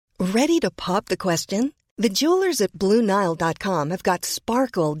Ready to pop the question? The jewelers at BlueNile.com have got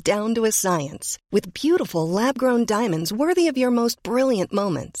sparkle down to a science with beautiful lab-grown diamonds worthy of your most brilliant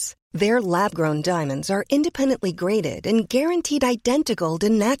moments. Their lab-grown diamonds are independently graded and guaranteed identical to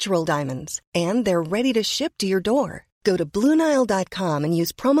natural diamonds, and they're ready to ship to your door. Go to BlueNile.com and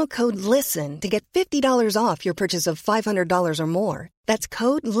use promo code LISTEN to get $50 off your purchase of $500 or more. That's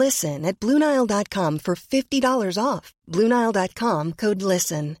code LISTEN at BlueNile.com for $50 off. BlueNile.com, code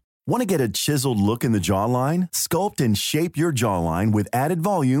LISTEN. Want to get a chiseled look in the jawline? Sculpt and shape your jawline with added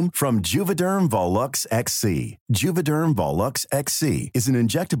volume from Juvederm Volux XC. Juvederm Volux XC is an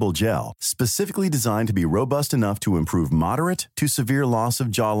injectable gel specifically designed to be robust enough to improve moderate to severe loss of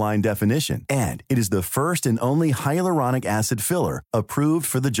jawline definition. And it is the first and only hyaluronic acid filler approved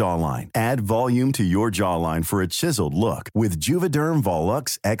for the jawline. Add volume to your jawline for a chiseled look with Juvederm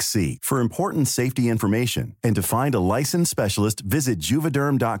Volux XC. For important safety information and to find a licensed specialist, visit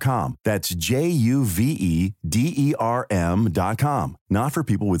Juvederm.com. That's Juvederm.com. Not for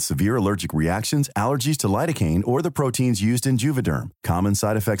people with severe allergic reactions, allergies to lidocaine, or the proteins used in Juvederm. Common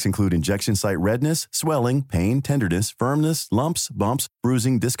side effects include injection site redness, swelling, pain, tenderness, firmness, lumps, bumps,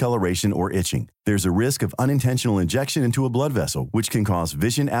 bruising, discoloration, or itching. There's a risk of unintentional injection into a blood vessel, which can cause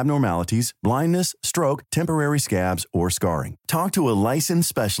vision abnormalities, blindness, stroke, temporary scabs, or scarring. Talk to a licensed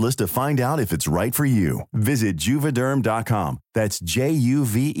specialist to find out if it's right for you. Visit Juvederm.com. That's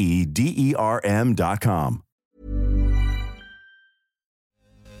Juvederm.com.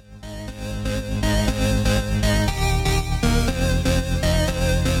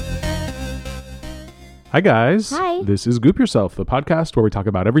 Hi, guys. Hi. This is Goop Yourself, the podcast where we talk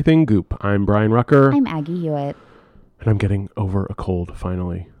about everything Goop. I'm Brian Rucker. I'm Aggie Hewitt. And I'm getting over a cold,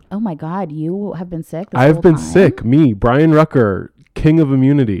 finally. Oh my God, you have been sick this I've whole been time? sick. Me, Brian Rucker, king of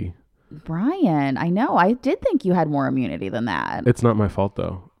immunity. Brian, I know. I did think you had more immunity than that. It's not my fault,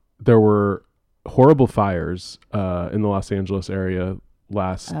 though. There were horrible fires in the Los Angeles area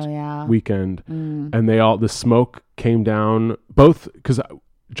last weekend. And the smoke came down, both because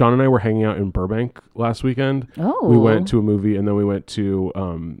John and I were hanging out in Burbank last weekend. Oh. We went to a movie and then we went to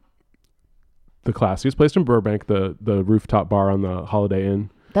the classiest place in Burbank, the rooftop bar on the Holiday Inn.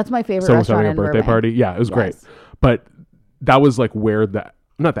 That's my favorite Someone was restaurant having a in birthday Burbank. party. Yeah, it was great. But that was like where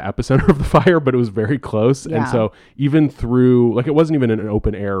not the epicenter of the fire, but it was very close. Yeah. And so even through, like, it wasn't even an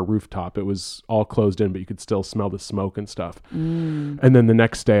open air rooftop. It was all closed in, but you could still smell the smoke and stuff. And then the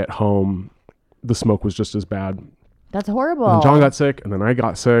next day at home, the smoke was just as bad. That's horrible. And John got sick, and then I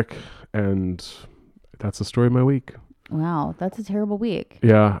got sick, and that's the story of my week. Wow, that's a terrible week.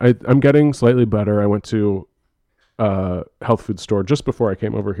 Yeah, I'm getting slightly better. I went to a health food store just before I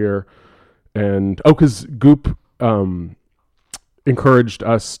came over here, and because Goop encouraged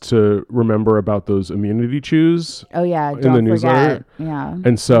us to remember about those immunity chews. Oh yeah, in don't the forget. newsletter. Yeah,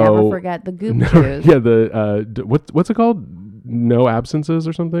 and so never forget the Goop chews. Yeah, what's it called? No absences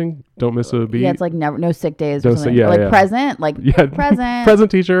or something. Don't miss a beat. Yeah, it's like no sick days. Don't Or something. Present, present. Present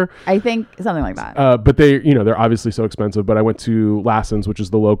teacher. I think something like that. But they're obviously so expensive. But I went to Lassen's, which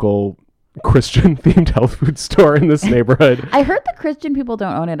is the local Christian themed health food store in this neighborhood. I heard the Christian people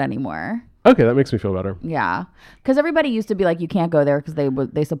don't own it anymore. Okay, that makes me feel better. Yeah, because everybody used to be like, you can't go there because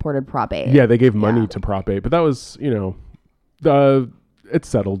they supported Prop 8. Yeah, they gave money to Prop 8, but that was it's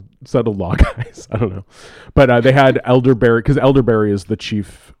settled law, guys. I don't know, but they had elderberry, because elderberry is the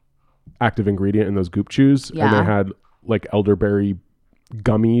chief active ingredient in those Goop chews, and they had like elderberry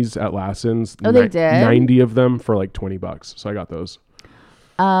gummies at Lassen's. Oh, they did 90 of them for like $20, so I got those.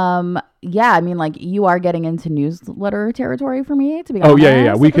 Yeah, I mean, like, you are getting into newsletter territory for me, to be honest. Oh,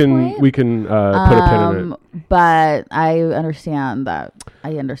 yeah. We can put a pin in it. But I understand that.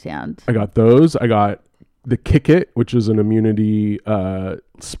 I understand. I got those. I got the Kick It, which is an immunity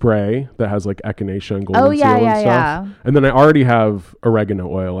spray that has like echinacea and golden seal and stuff. Yeah. And then I already have oregano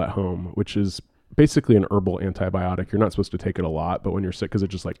oil at home, which is basically an herbal antibiotic. You're not supposed to take it a lot, but when you're sick, because it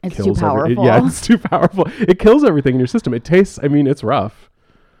just like it's kills too powerful. it's too powerful. It kills everything in your system. It tastes, it's rough.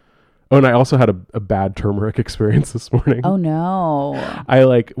 Oh, and I also had a bad turmeric experience this morning. Oh no.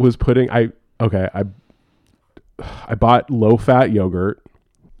 I bought low fat yogurt,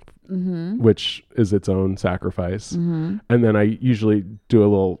 which is its own sacrifice. And then I usually do a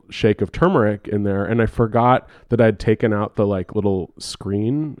little shake of turmeric in there, and I forgot that I'd taken out the like little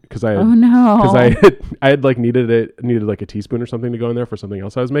screen because I had like needed like a teaspoon or something to go in there for something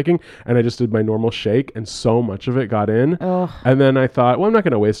else I was making, and I just did my normal shake, and so much of it got in. And then I thought, well, I'm not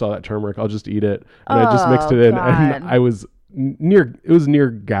going to waste all that turmeric. I'll just eat it. And I just mixed it in, and I was near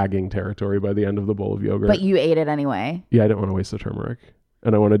gagging territory by the end of the bowl of yogurt. But you ate it anyway. Yeah, I didn't want to waste the turmeric.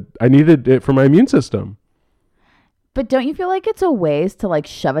 And I needed it for my immune system. But don't you feel like it's a waste to like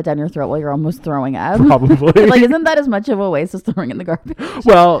shove it down your throat while you're almost throwing up? Probably. Like, isn't that as much of a waste as throwing it in the garbage?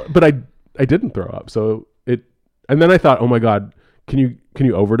 Well, but I didn't throw up, so it. And then I thought, oh my god, can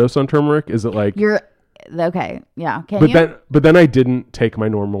you overdose on turmeric? Is it like you're okay? Yeah, can you? But then I didn't take my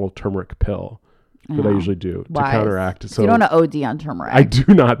normal turmeric pill that I usually do to counteract. So you don't want to OD on turmeric. I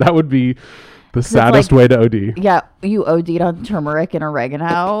do not. That would be the saddest way to OD. Yeah, you OD'd on turmeric and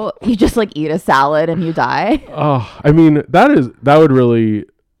oregano. You just like eat a salad and you die. Oh, I mean that would really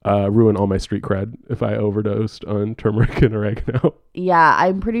ruin all my street cred if I overdosed on turmeric and oregano. Yeah,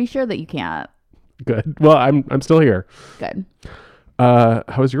 I'm pretty sure that you can't. Good. Well, I'm still here. Good. How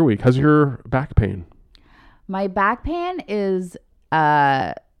was your week? How's your back pain? My back pain is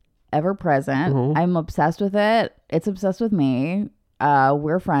ever present. Mhm. I'm obsessed with it. It's obsessed with me.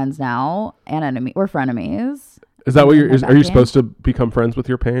 We're friends now and we're frenemies. Is that what are you pain. supposed to become friends with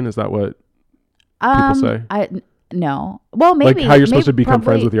your pain? Is that what people say? No. Well, maybe. Like how you're supposed to become probably,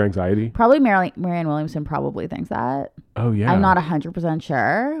 friends with your anxiety? Probably Marianne Williamson probably thinks that. Oh, yeah. I'm not 100%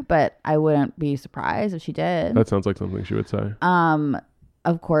 sure, but I wouldn't be surprised if she did. That sounds like something she would say.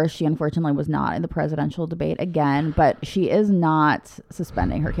 Of course, she unfortunately was not in the presidential debate again, but she is not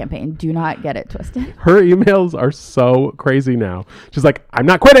suspending her campaign. Do not get it twisted. Her emails are so crazy now. She's like, I'm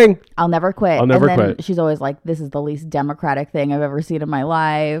not quitting. I'll never quit. I'll never and then quit. She's always like, this is the least democratic thing I've ever seen in my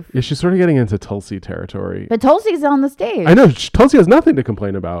life. Yeah, she's sort of getting into Tulsi territory. But Tulsi's on the stage. I know. Tulsi has nothing to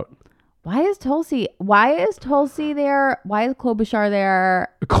complain about. Why is Tulsi there? Why is Klobuchar there?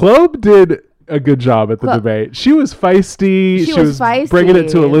 Klob did a good job at the debate. She was feisty. She was feisty. Bringing it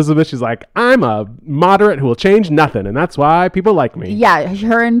to Elizabeth. She's like, I'm a moderate who will change nothing, and that's why people like me. Yeah,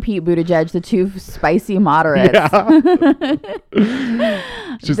 her and Pete Buttigieg, the two spicy moderates. Yeah.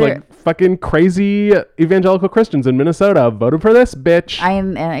 She's like, fucking crazy evangelical Christians in Minnesota voted for this bitch.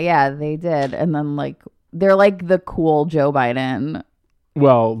 Yeah, they did. And then like they're like the cool Joe Biden.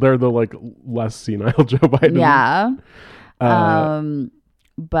 Well, they're the like less senile Joe Biden. Yeah.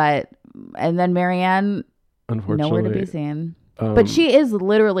 But and then Marianne, unfortunately, nowhere to be seen. But she is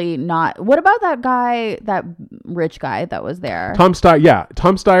literally not. What about that guy, that rich guy that was there? Tom Steyer. Yeah,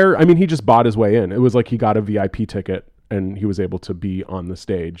 Tom Steyer. I mean, he just bought his way in. It was like he got a VIP ticket and he was able to be on the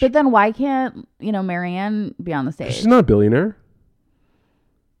stage. But then why can't Marianne be on the stage? She's not a billionaire.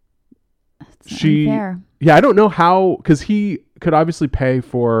 That's unfair. Yeah, I don't know how, because he could obviously pay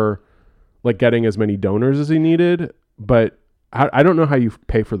for like getting as many donors as he needed, but I don't know how you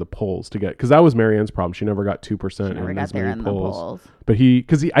pay for the polls to get, because that was Marianne's problem. She never got 2% in as many polls. But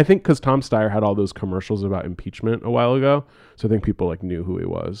I think because Tom Steyer had all those commercials about impeachment a while ago, so I think people like knew who he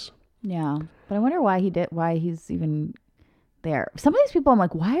was. Yeah, but I wonder why he's even there. Some of these people, I'm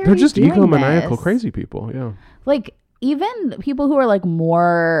like, why are they're just doing egomaniacal, this? Crazy people? Yeah, like even people who are like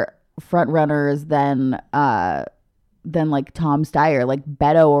more front runners than like Tom Steyer, like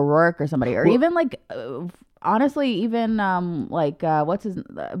Beto O'Rourke or somebody, or even like. Honestly, even what's his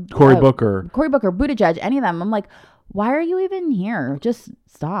Cory Booker, Buttigieg, any of them. I'm like, why are you even here? Just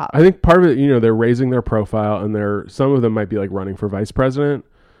stop. I think part of it, they're raising their profile, and some of them might be like running for vice president.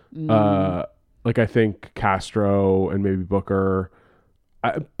 Like I think Castro and maybe Booker,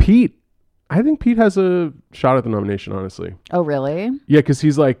 Pete. I think Pete has a shot at the nomination. Honestly. Oh really? Yeah, because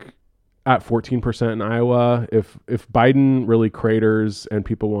he's like at 14% in Iowa. If Biden really craters and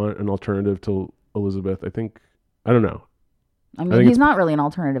people want an alternative to Elizabeth, I don't know. I mean, he's not really an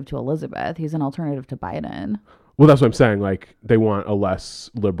alternative to Elizabeth. He's an alternative to Biden. Well, that's what I'm saying. Like, they want a less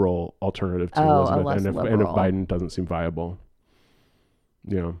liberal alternative to Elizabeth. And if Biden doesn't seem viable.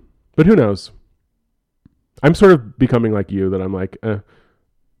 Yeah. But who knows? I'm sort of becoming like you, that I'm like,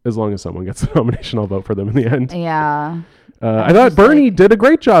 as long as someone gets the nomination, I'll vote for them in the end. Yeah. I thought Bernie did a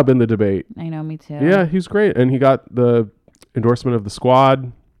great job in the debate. I know, me too. Yeah, he's great. And he got the endorsement of the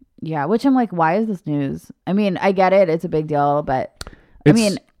squad. Yeah, which I'm like, why is this news? I mean, I get it. It's a big deal, but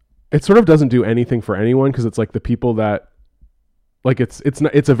it sort of doesn't do anything for anyone, because it's like the people that, like, it's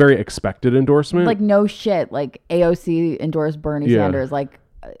a very expected endorsement. Like, no shit. Like, AOC endorsed Bernie Sanders. Like,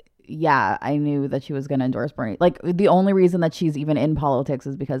 yeah, I knew that she was going to endorse Bernie. Like, the only reason that she's even in politics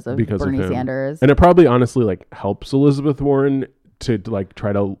is because of Bernie Sanders. And it probably honestly like helps Elizabeth Warren to like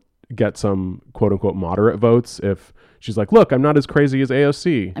try to get some quote unquote moderate votes if she's like, look, I'm not as crazy as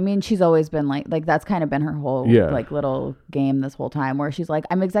AOC. I mean, she's always been like that's kind of been her whole like little game this whole time, where she's like,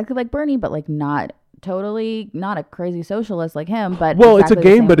 I'm exactly like Bernie, but like not a crazy socialist like him. But it's a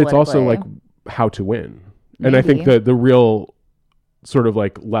game, but it's also like how to win. Maybe. And I think the real sort of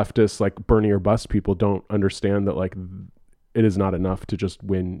like leftist, like Bernie or bust people don't understand that like it is not enough to just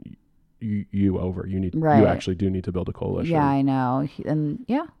win you over. You actually do need to build a coalition. Yeah, I know. And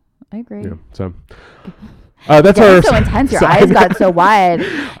yeah, I agree. Yeah. So That's Getting so intense. Your eyes got so wide.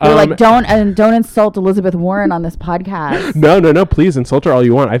 You're like, don't insult Elizabeth Warren on this podcast. No. Please insult her all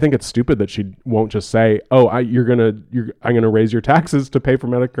you want. I think it's stupid that she won't just say, "Oh, I'm gonna raise your taxes to pay for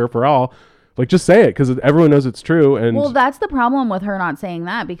Medicare for all." Like, just say it because everyone knows it's true. And well, that's the problem with her not saying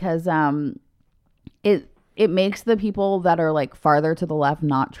that because it makes the people that are like farther to the left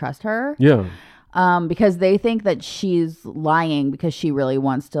not trust her. Yeah. Because they think that she's lying because she really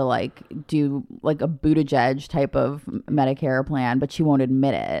wants to like do like a Buttigieg type of Medicare plan, but she won't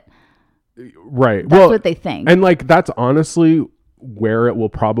admit it. Right. That's what they think. And like, that's honestly where it will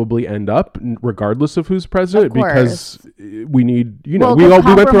probably end up, regardless of who's president, because we need, we went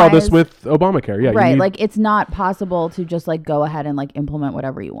through all this with Obamacare. Yeah. Right. Like, it's not possible to just like go ahead and like implement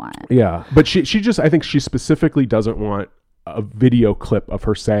whatever you want. Yeah. But she just, I think she specifically doesn't want a video clip of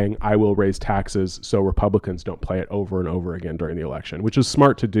her saying, "I will raise taxes," so Republicans don't play it over and over again during the election, which is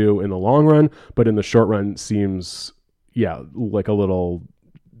smart to do in the long run, but in the short run seems, like a little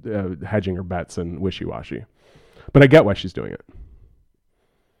hedging her bets and wishy-washy. But I get why she's doing it.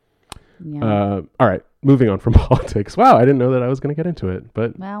 Yeah. All right, moving on from politics. Wow, I didn't know that I was going to get into it,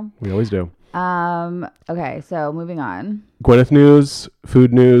 but we always do. Okay, so moving on. Gwyneth news,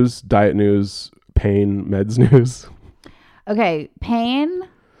 food news, diet news, pain, meds news. Okay, pain.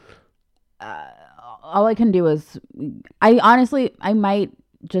 All I can do is, I might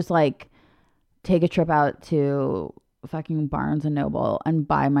just like take a trip out to fucking Barnes and Noble and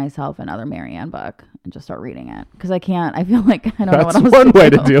buy myself another Marianne book and just start reading it because I can't. I feel like I don't know what else. That's one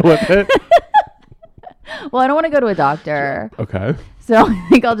way to deal with it. Well, I don't want to go to a doctor. Sure. Okay. So I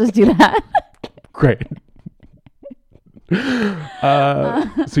think I'll just do that. Great.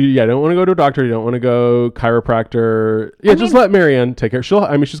 So yeah, don't want to go to a doctor. You don't want to go chiropractor. Yeah, just let Marianne take care. She's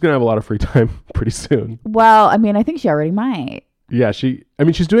gonna have a lot of free time pretty soon. Well, I mean, I think she already might. Yeah, she's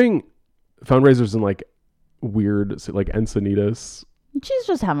doing fundraisers in like weird, like Encinitas. She's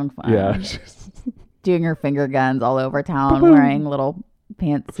just having fun. Yeah, doing her finger guns all over town, wearing little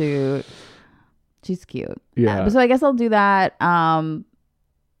pantsuit. She's cute. Yeah. So I guess I'll do that.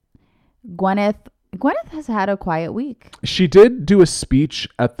 Gwyneth has had a quiet week. She did do a speech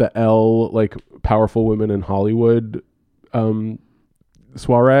at the Elle, like Powerful Women in Hollywood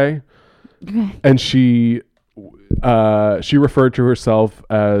soiree. Okay. And she referred to herself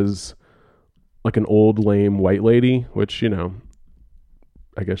as like an old lame white lady, which,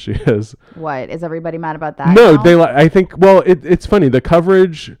 I guess she is. What? Is everybody mad about that? No, I think, well, it's funny. The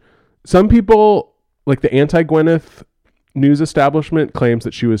coverage, some people, like the anti-Gwyneth news establishment, claims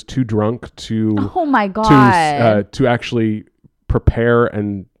that she was too drunk to oh my god to actually prepare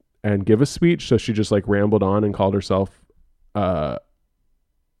and give a speech, so she just like rambled on and called herself an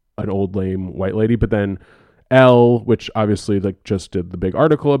old lame white lady. But then Elle, which obviously like just did the big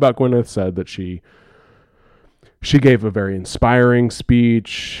article about Gwyneth, said that she gave a very inspiring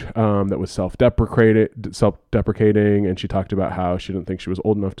speech that was self-deprecating, and she talked about how she didn't think she was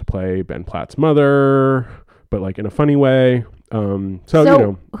old enough to play Ben Platt's mother, but like in a funny way.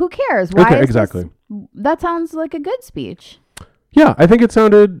 So who cares? Why? Okay, exactly. That sounds like a good speech. Yeah, I think it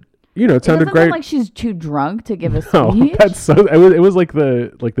sounded, it sounded great. Like she's too drunk to give a speech. No, that's so. It was like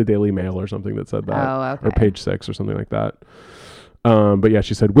the Daily Mail or something that said that, okay. or Page 6 or something like that. But yeah,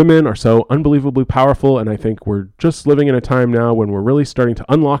 she said women are so unbelievably powerful, and I think we're just living in a time now when we're really starting to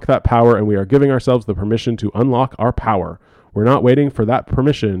unlock that power, and we are giving ourselves the permission to unlock our power. We're not waiting for that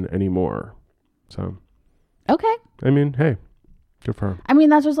permission anymore. So. Okay. I mean, hey, good for her. I mean,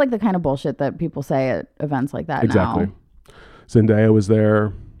 that's just like the kind of bullshit that people say at events like that. Exactly. Now. Zendaya was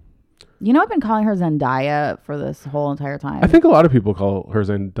there. I've been calling her Zendaya for this whole entire time. I think a lot of people call her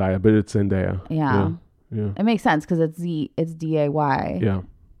Zendaya, but it's Zendaya. Yeah. It makes sense because it's D-A-Y. Yeah.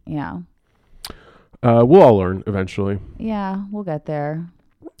 Yeah. We'll all learn eventually. Yeah, we'll get there.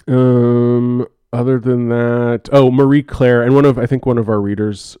 Other than that, Marie Claire, and I think one of our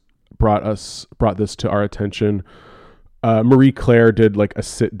readers brought this to our attention. Marie Claire did like a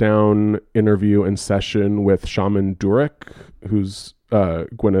sit down interview and session with Shaman Durek, who's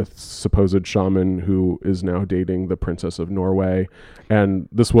Gwyneth's supposed shaman, who is now dating the Princess of Norway. And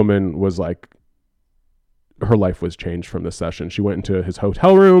this woman was like, her life was changed from this session. She went into his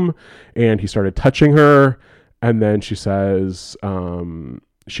hotel room and he started touching her. And then she says,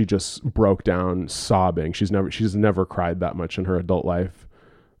 she just broke down sobbing. She's never cried that much in her adult life.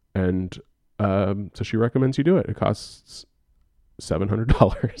 And so she recommends you do it. It costs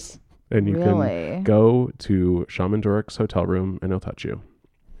 $700. And you can go to Shaman Durek's hotel room and he'll touch you.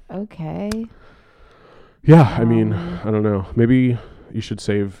 Okay. Yeah, I mean, I don't know. Maybe you should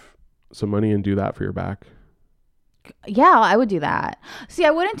save some money and do that for your back. Yeah, I would do that. See,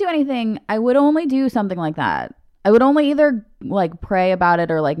 I wouldn't do anything. I would only do something like that. I would only either like pray about it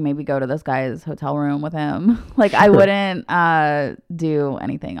or like maybe go to this guy's hotel room with him. Like I wouldn't do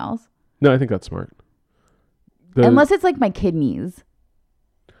anything else. No, I think that's smart. Unless it's like my kidneys.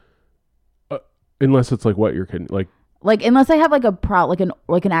 Unless it's like what your kidney like unless I have like an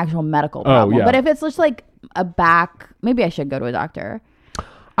actual medical problem. yeah. But if it's just like a back, maybe I should go to a doctor.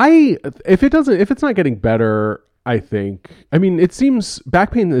 If it's not getting better, I mean, it seems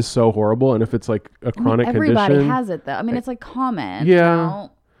back pain is so horrible, and if it's like a chronic everybody condition, has it though. I mean, it's like common. Yeah, you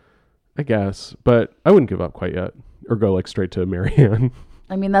know? I guess, but I wouldn't give up quite yet, or go like straight to Marianne.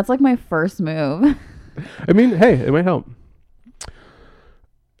 I mean, that's like my first move. I mean, hey, it might help.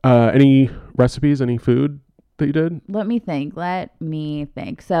 Any recipes, any food that you did? Let me think.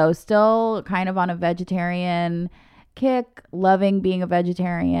 So still kind of on a vegetarian kick, loving being a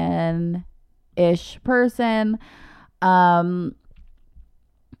vegetarian-ish person. Well,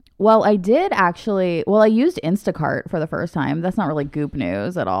 I did actually, I used Instacart for the first time. That's not really Goop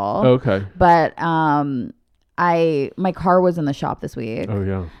news at all. Okay. But my car was in the shop this week. Oh,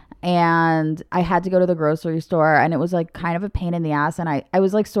 yeah. And I had to go to the grocery store, and it was like kind of a pain in the ass. And I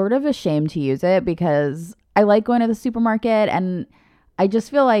was like sort of ashamed to use it because I like going to the supermarket, and I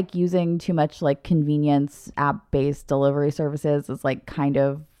just feel like using too much like convenience app-based delivery services is like kind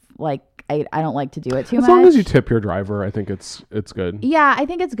of like I don't like to do it too much. As long as you tip your driver, I think it's good. Yeah, I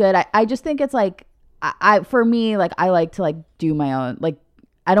think it's good. I just think it's like for me, like I like to like do my own, like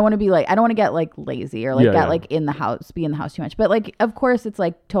I don't want to get like lazy or like like be in the house too much. But like, of course it's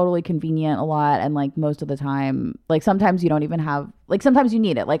like totally convenient a lot. And like most of the time, like sometimes you don't even have, like sometimes you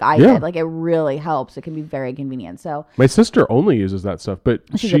need it. Like I did, like it really helps. It can be very convenient. So my sister only uses that stuff, but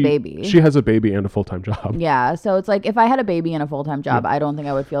she's a baby. She has a baby and a full-time job. Yeah. So it's like, if I had a baby and a full-time job, I don't think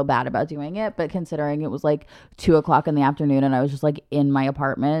I would feel bad about doing it. But considering it was like 2:00 in the afternoon and I was just like in my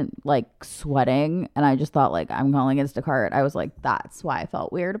apartment, like sweating, and I just thought like, I'm calling Instacart. I was like, that's why I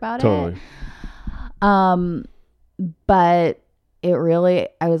felt weird about it. But it really,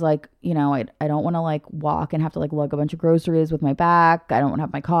 I was like, you know, I don't want to like walk and have to like lug a bunch of groceries with my back. I don't want to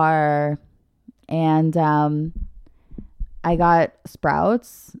have my car. And I got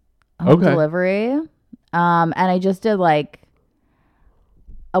Sprouts home delivery. And I just did like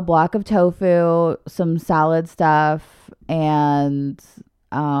a block of tofu, some salad stuff, and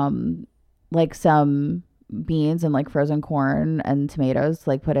like some beans and like frozen corn and tomatoes to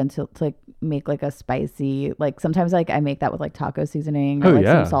like put into to like make like a spicy, like sometimes like I make that with like taco seasoning or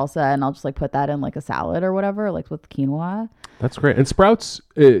some salsa, and I'll just like put that in like a salad or whatever, like with quinoa. That's great. And Sprouts,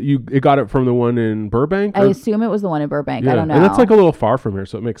 you got it from the one in Burbank? I assume it was the one in Burbank. I don't know. And it's like a little far from here,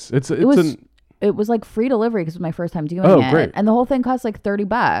 so it was like free delivery because it was my first time doing it. Great. And the whole thing cost like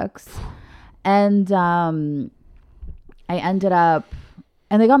 $30. And I ended up,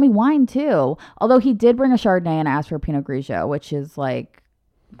 and they got me wine too. Although he did bring a Chardonnay and asked for a Pinot Grigio, which is like,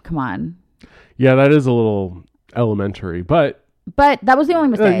 come on. Yeah, that is a little elementary, but that was the only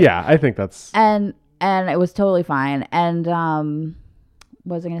mistake. Yeah, I think that's... And it was totally fine. And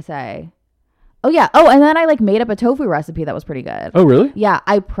what was I going to say? Oh, yeah. Oh, and then I like made up a tofu recipe that was pretty good. Oh, really? Yeah,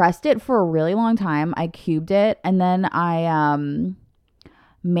 I pressed it for a really long time. I cubed it, and then I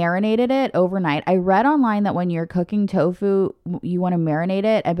marinated it overnight. I read online that when you're cooking tofu, you want to marinate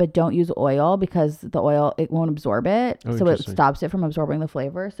it, but don't use oil because the oil, it won't absorb it. So it stops it from absorbing the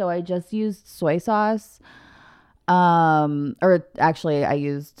flavor. So I just used soy sauce. Or actually I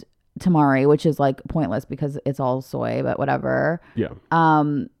used tamari, which is like pointless because it's all soy, but whatever. Yeah.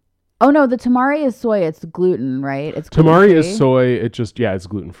 Oh no, the tamari is soy. It's gluten, right? It's tamari is soy. It just, it's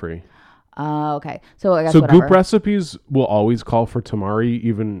gluten free. Okay. So I guess Goop recipes will always call for tamari,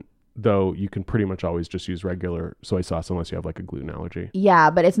 even though you can pretty much always just use regular soy sauce unless you have like a gluten allergy. Yeah,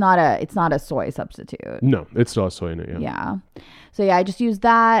 but it's not a soy substitute. No, it still has soy in it. Yeah. Yeah. So yeah, I just used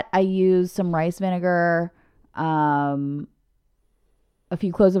that. I used some rice vinegar, a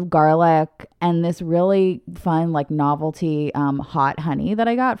few cloves of garlic, and this really fun like novelty hot honey that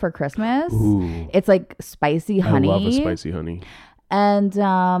I got for Christmas. Ooh. It's like spicy honey. I love a spicy honey. And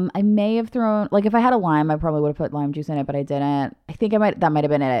I may have thrown, like if I had a lime, I probably would have put lime juice in it, but I didn't. I think that might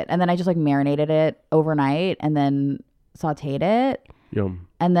have been it. And then I just like marinated it overnight and then sauteed it. Yum.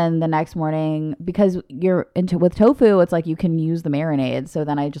 And then the next morning, because with tofu, it's like you can use the marinade. So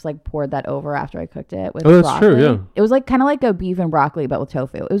then I just like poured that over after I cooked it with broccoli. That's true, yeah. It was like kind of like a beef and broccoli, but with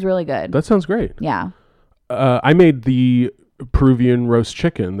tofu. It was really good. That sounds great. Yeah. I made the Peruvian roast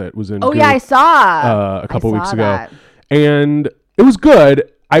chicken that was in I saw a couple weeks ago. And it was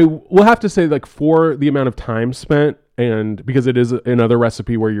good. I will have to say, like, for the amount of time spent, and because it is another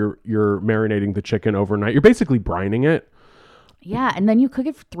recipe where you're marinating the chicken overnight, you're basically brining it. Yeah, and then you cook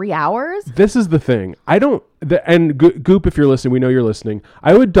it for 3 hours. This is the thing. Goop, if you're listening, we know you're listening.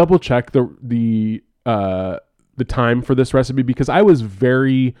 I would double check the time for this recipe, because I was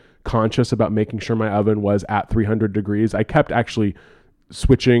very conscious about making sure my oven was at 300 degrees. I kept actually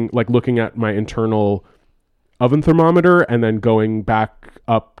switching, like looking at my internal oven thermometer and then going back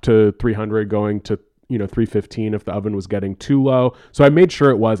up to 300, going to 315 if the oven was getting too low. So I made sure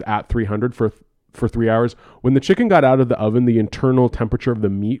it was at 300 for 3 hours. When the chicken got out of the oven, the internal temperature of the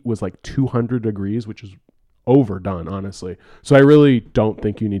meat was like 200 degrees, which is overdone, honestly. So I really don't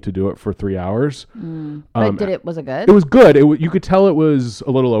think you need to do it for 3 hours. But was it good? It was good. You could tell it was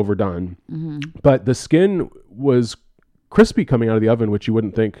a little overdone, but the skin was crispy coming out of the oven, which you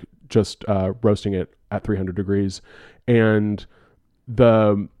wouldn't think just roasting it at 300 degrees. And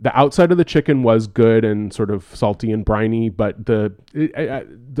the outside of the chicken was good and sort of salty and briny, but the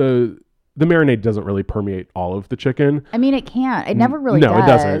marinade doesn't really permeate all of the chicken. I mean, it can't. It never really does. No, it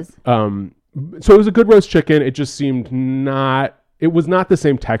doesn't. So it was a good roast chicken. It just seemed it was not the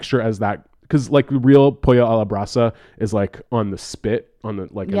same texture as that, because like real pollo a la brasa is like on the spit, on the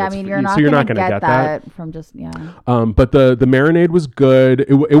like. Yeah, I mean, you're not going to get that from just, yeah. But the marinade was good.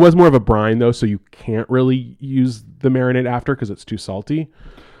 It was more of a brine though, so you can't really use the marinade after because it's too salty.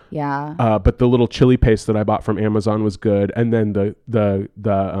 Yeah. But the little chili paste that I bought from Amazon was good, and then the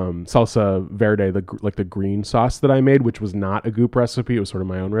salsa verde, the green sauce that I made, which was not a Goop recipe, it was sort of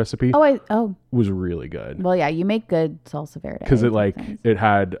my own recipe. Was really good. Well, yeah, you make good salsa verde because it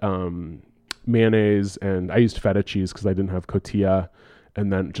had mayonnaise, and I used feta cheese because I didn't have cotija,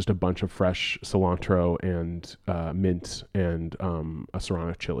 and then just a bunch of fresh cilantro and mint and a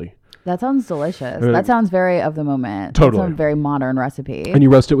serrano chili. That sounds delicious. That sounds very of the moment. Totally. That's a very modern recipe. And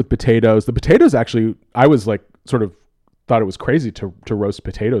you roast it with potatoes. The potatoes actually, I was like, sort of thought it was crazy to roast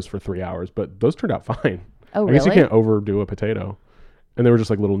potatoes for 3 hours, but those turned out fine. Oh, really? I guess you can't overdo a potato. And they were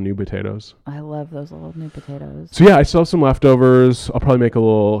just like little new potatoes. I love those little new potatoes. So yeah, I still have some leftovers. I'll probably make a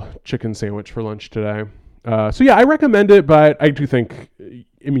little chicken sandwich for lunch today. So yeah, I recommend it, but I do think,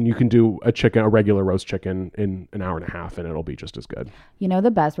 I mean, you can do a regular roast chicken in an hour and a half and it'll be just as good. You know, the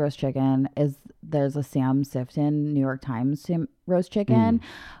best roast chicken is there's a Sam Sifton New York Times roast chicken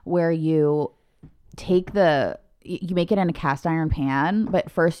where you take you make it in a cast iron pan, but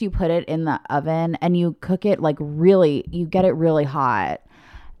first you put it in the oven and you cook it you get it really hot,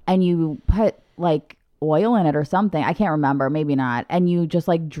 and you put like oil in it or something. I can't remember, maybe not. And you just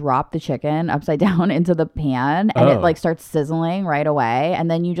like drop the chicken upside down into the pan, and it like starts sizzling right away.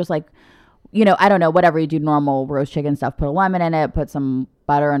 And then you just like, I don't know, whatever you do, normal roast chicken stuff, put a lemon in it, put some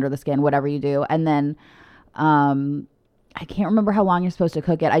butter under the skin, whatever you do. And then, I can't remember how long you're supposed to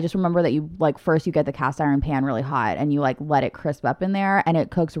cook it. I just remember that you like first you get the cast iron pan really hot and you like let it crisp up in there, and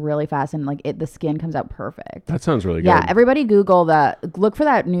it cooks really fast, and like the skin comes out perfect. That sounds really good. Yeah, everybody Google that. Look for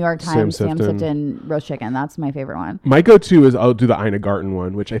that New York Times Sam Sifton roast chicken. That's my favorite one. My go-to is I'll do the Ina Garten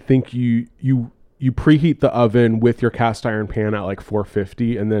one, which I think you preheat the oven with your cast iron pan at like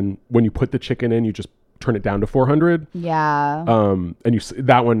 450, and then when you put the chicken in, you just turn it down to 400. Yeah. And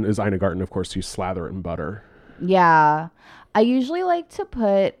that one is Ina Garten, of course. You slather it in butter. Yeah. I usually like to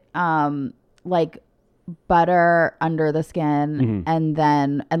put like butter under the skin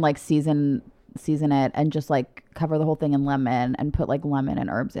and like season it and just like cover the whole thing in lemon and put like lemon and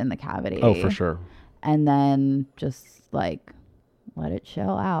herbs in the cavity. Oh, for sure. And then just like let it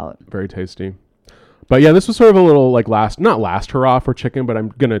chill out. Very tasty. But yeah, this was sort of a little like not last hurrah for chicken, but I'm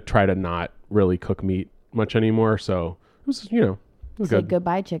going to try to not really cook meat much anymore. So it was, it was Say good.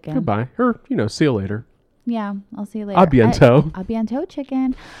 Goodbye, chicken. Goodbye. Or, see you later. Yeah, I'll see you later. A bientôt. A bientôt,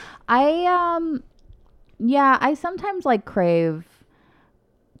 chicken. I sometimes like crave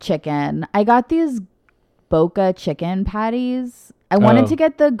chicken. I got these Boca chicken patties. I wanted to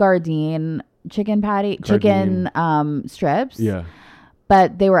get the Gardein chicken strips. Yeah.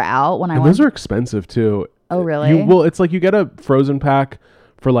 But they were out when I went. Those are expensive too. Oh, really? It's like you get a frozen pack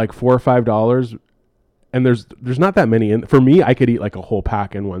for like $4 or $5. And there's not that many in. For me, I could eat like a whole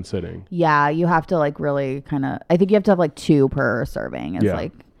pack in one sitting. Yeah, you have to like really kind of. I think you have to have like 2 per serving. It's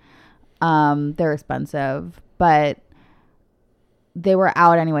like, they're expensive, but they were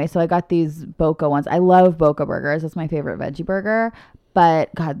out anyway. So I got these Boca ones. I love Boca burgers. That's my favorite veggie burger.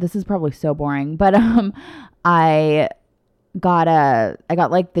 But God, this is probably so boring. But I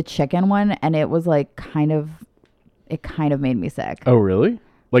got like the chicken one, and it was like kind of made me sick. Oh, really?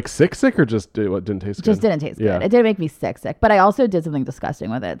 Like sick or just what didn't taste good? Just didn't taste good. It did make me sick. But I also did something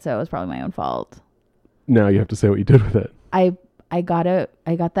disgusting with it, so it was probably my own fault. Now you have to say what you did with it. I I got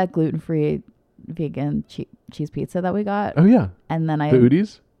that gluten-free vegan cheese pizza that we got. Oh yeah. And then the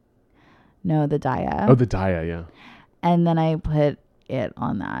Udis? No, the Daya. Oh, the Daya, yeah. And then I put it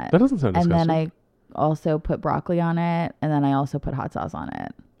on that. That doesn't sound disgusting. And then I also put broccoli on it, and then I also put hot sauce on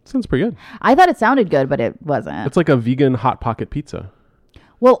it. Sounds pretty good. I thought it sounded good, but it wasn't. It's like a vegan Hot Pocket pizza.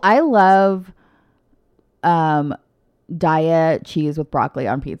 Well, I love Daya cheese with broccoli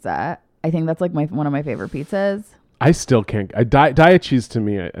on pizza. I think that's like one of my favorite pizzas. I still can't. Daya cheese to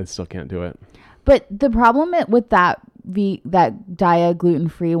me, I still can't do it. But the problem with that Daya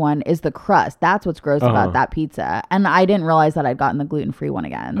gluten-free one is the crust. That's what's gross about that pizza. And I didn't realize that I'd gotten the gluten-free one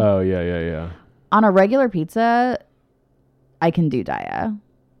again. Oh, yeah. On a regular pizza, I can do Daya.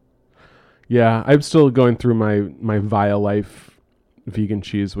 Yeah, I'm still going through my Via Life vegan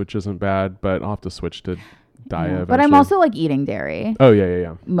cheese, which isn't bad, but I'll have to switch to Daya eventually. But I'm also like eating dairy. Oh,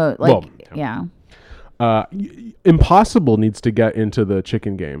 yeah. Yeah. Impossible needs to get into the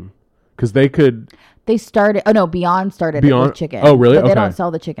chicken game because They started. Oh no, Beyond started it with chicken. Oh really? But they okay. don't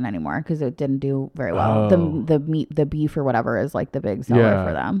sell the chicken anymore because it didn't do very well. Oh. The beef or whatever is like the big seller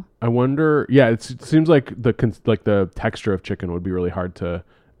for them. I wonder. Yeah, it seems like the texture of chicken would be really hard to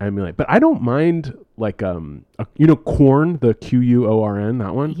emulate. But I don't mind like Quorn, the Quorn,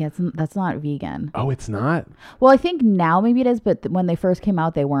 that one. Yeah, that's not vegan. Oh, it's not. Well, I think now maybe it is, but when they first came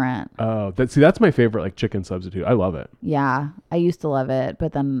out, they weren't. Oh, that's my favorite like chicken substitute. I love it. Yeah, I used to love it,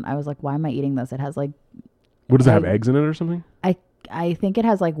 but then I was like, why am I eating this? It has like. What does it have? Eggs in it or something? I think it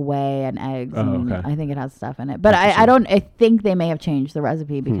has like whey and eggs. Oh, okay. I think it has stuff in it, but I think they may have changed the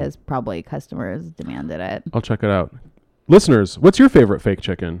recipe because probably customers demanded it. I'll check it out. Listeners, what's your favorite fake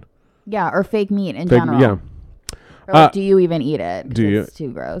chicken? Yeah, or fake meat in general. Yeah. Or like, do you even eat it? Do you? It's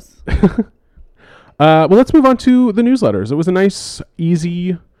too gross. Well, let's move on to the newsletters. It was a nice,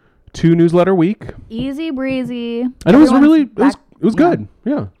 easy 2-newsletter week. Easy breezy. And it was good.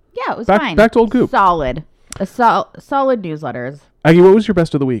 Yeah. Yeah, it was back, fine. Back to old Coop. Solid. Solid newsletters. Aggie, what was your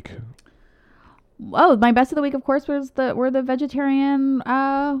best of the week? Oh, my best of the week, of course, were the vegetarian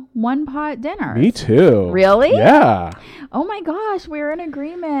one pot dinners. Me too. Really? Yeah. Oh my gosh, we're in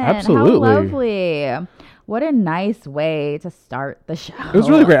agreement. Absolutely. How lovely. What a nice way to start the show. It was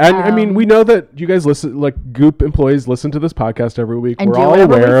really great. I mean, we know that you guys listen, like Goop employees listen to this podcast every week. And we're all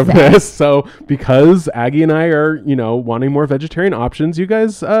aware of this. So because Aggie and I are, wanting more vegetarian options, you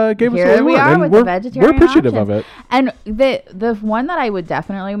guys gave us what we want. Are with the vegetarian We're appreciative options. of it. And the one that I would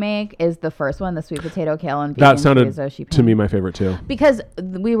definitely make is the first one, the sweet potato kale and vegan that sounded chorizo to me my favorite too. Because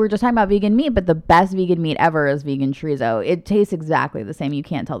we were just talking about vegan meat, but the best vegan meat ever is vegan chorizo. It tastes exactly the same. You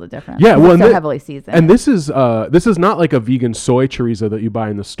can't tell the difference. Yeah, well, it's so heavily seasoned. And this is not like a vegan soy chorizo that you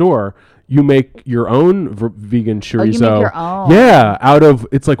buy in the store. You make your own vegan chorizo. Oh, you make your own? Yeah,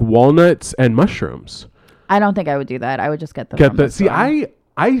 it's like walnuts and mushrooms. I don't think I would do that. I would just get the See,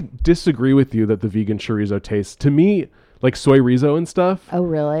 I disagree with you that the vegan chorizo tastes, to me, like soy rizo and stuff. Oh,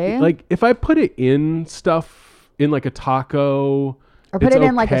 really? Like if I put it in stuff in like a taco, or put it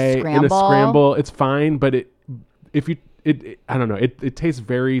in like a scramble, it's fine. But I don't know. It tastes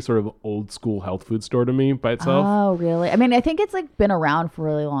very sort of old school health food store to me by itself. Oh, really? I mean, I think it's like been around for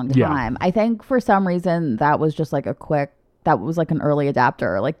a really long time. I think for some reason that was just like that was like an early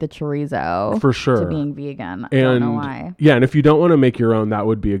adapter, like the chorizo. For sure. To being vegan. I don't know why. Yeah, and if you don't want to make your own, that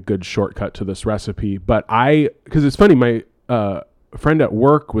would be a good shortcut to this recipe. But because it's funny, my friend at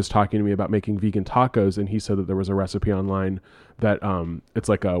work was talking to me about making vegan tacos, and he said that there was a recipe online that it's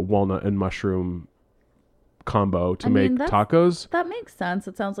like a walnut and mushroom combo to make tacos. That makes sense.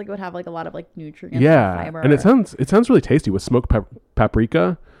 It sounds like it would have like a lot of like nutrients and fiber. And it sounds really tasty with smoked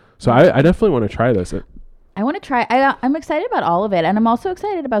paprika. So I definitely want to try this. I want to try. I'm excited about all of it, and I'm also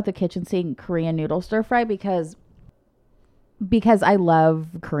excited about the kitchen sink Korean noodle stir fry because I love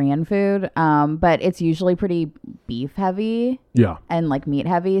Korean food, but it's usually pretty beef heavy, and like meat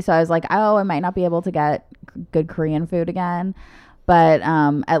heavy. So I was like, I might not be able to get good Korean food again. But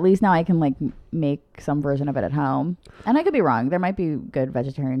at least now I can like make some version of it at home. And I could be wrong. There might be good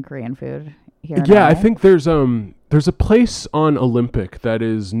vegetarian Korean food here. Yeah, I think there's a place on Olympic that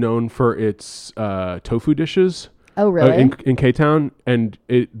is known for its tofu dishes. Oh, really? In K-Town, and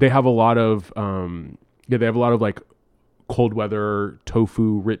they have a lot of like cold weather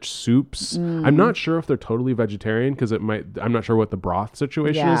tofu rich soups. I'm not sure if they're totally vegetarian because I'm not sure what the broth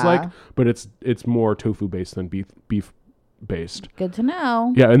situation is like, but it's more tofu based than beef based. Good to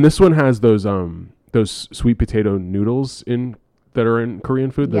know. Yeah, and this one has those sweet potato noodles that are in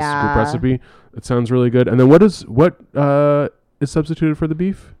Korean food. This group recipe. It sounds really good. And then what is substituted for the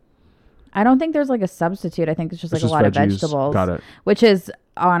beef? I don't think there's like a substitute. I think it's just like a lot veggies. of vegetables. Got it. Which is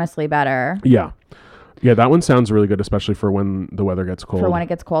honestly better. Yeah. Yeah, that one sounds really good, especially for when the weather gets cold. For when it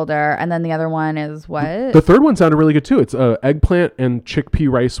gets colder. And then the other one is what? The third one sounded really good too. It's eggplant and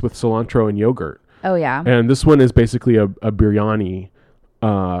chickpea rice with cilantro and yogurt. Oh, yeah. And this one is basically a biryani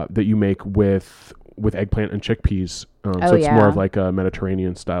that you make with eggplant and chickpeas. So it's more of like a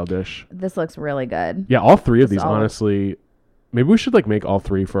Mediterranean style dish. This looks really good. Yeah, all three of these, honestly. Maybe we should like make all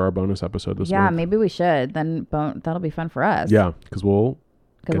three for our bonus episode this month. Yeah, maybe we should. Then that'll be fun for us. Yeah, because we'll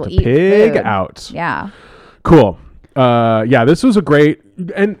eat pig food. out. Yeah. Cool. Yeah, this was a great,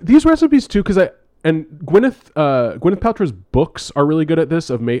 and these recipes too, because Gwyneth Paltrow's books are really good at this,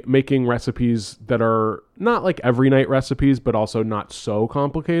 of making recipes that are not like every night recipes, but also not so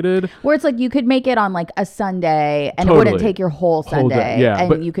complicated. Where it's like you could make it on like a Sunday and Totally. it wouldn't take your whole Sunday. day, yeah, and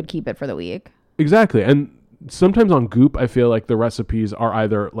but- you could keep it for the week. Exactly. And sometimes on Goop, I feel like the recipes are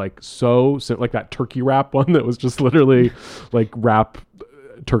either like like that turkey wrap one that was just literally like wrap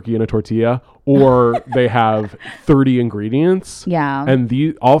turkey in a tortilla, or they have 30 ingredients. Yeah.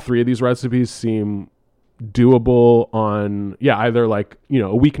 And all three of these recipes seem doable on either like, a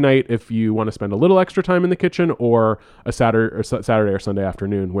weeknight if you want to spend a little extra time in the kitchen, or a Saturday or Sunday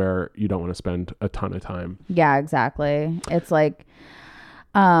afternoon where you don't want to spend a ton of time. Yeah, exactly. It's like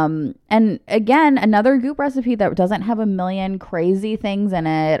and again, another Goop recipe that doesn't have a million crazy things in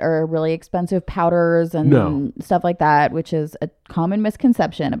it or really expensive powders and stuff like that, which is a common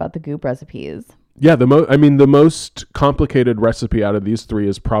misconception about the Goop recipes. Yeah, the most complicated recipe out of these three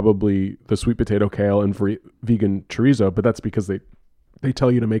is probably the sweet potato kale and vegan chorizo, but that's because they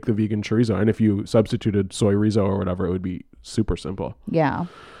tell you to make the vegan chorizo, and if you substituted soy rizo or whatever, it would be super simple. Yeah.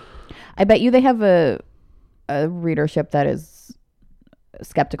 I bet you they have a readership that is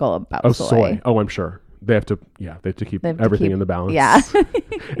skeptical about soy. Oh, I'm sure. They have to keep everything in the balance. Yeah.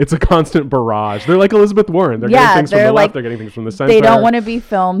 It's a constant barrage. They're like Elizabeth Warren. They're getting things from the left. They're getting things from the center. They don't want to be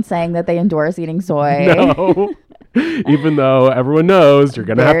filmed saying that they endorse eating soy. No. Even though everyone knows you're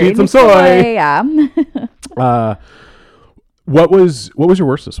going to have to eat some soy. Yeah. What was your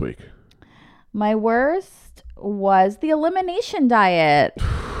worst this week? My worst was the elimination diet.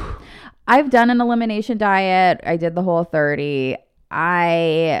 I've done an elimination diet. I did the whole 30.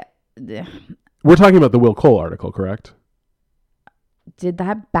 We're talking about the Will Cole article, correct? Did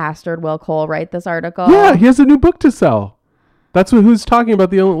that bastard Will Cole write this article? Yeah, he has a new book to sell. That's who's talking about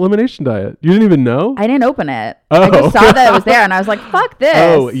the elimination diet. You didn't even know? I didn't open it. Oh. I just saw that it was there and I was like, fuck this.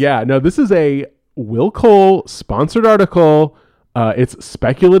 Oh, yeah. No, this is a Will Cole sponsored article. It's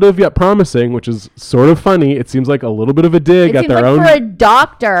speculative yet promising, which is sort of funny. It seems like a little bit of a dig at their own. For a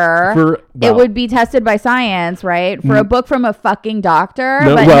doctor, it would be tested by science, right? For a book from a fucking doctor,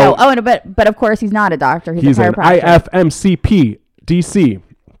 but of course he's not a doctor. He's a chiropractor. An IFMCP DC,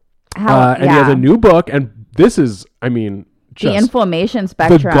 and he has a new book, and this is, the inflammation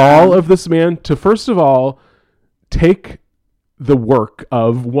spectrum. The gall of this man to first of all take the work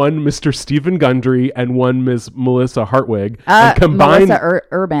of one Mr. Stephen Gundry and one Ms. Melissa Hartwig and combine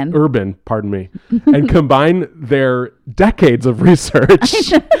Urban, pardon me, and combine their decades of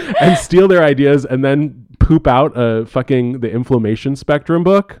research and steal their ideas and then poop out the inflammation spectrum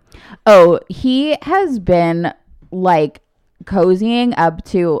book. Oh, he has been like cozying up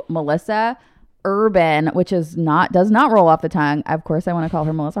to Melissa Urban, which does not roll off the tongue. Of course, I want to call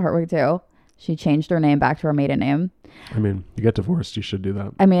her Melissa Hartwig too. She changed her name back to her maiden name. You get divorced, you should do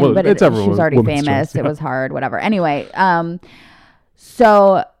that. But she's already famous. It was hard, whatever. Anyway,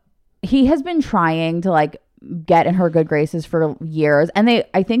 so he has been trying to like get in her good graces for years, and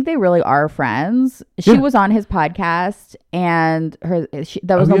I think they really are friends. She was on his podcast, and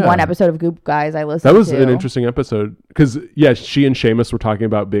that was one episode of Goop Guys I listened to. That was an interesting episode because she and Seamus were talking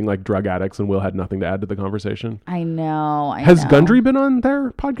about being like drug addicts, and Will had nothing to add to the conversation. I know. Has Gundry been on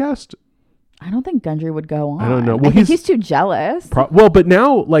their podcast? I don't think Gundry would go on. I don't know. Well, I think he's too jealous. But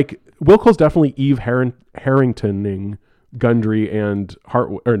now, like, Will Cole's definitely Eve Harringtoning Gundry and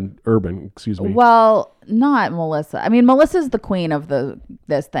Urban, excuse me. Well, not Melissa. Melissa's the queen of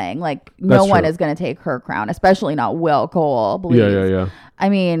this thing. Like, no one is going to take her crown, especially not Will Cole. Please. Yeah.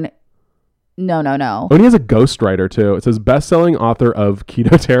 No. Oh, and he has a ghostwriter, too. It says best-selling author of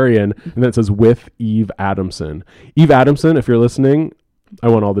Ketotarian, and then it says with Eve Adamson. Eve Adamson, if you're listening, I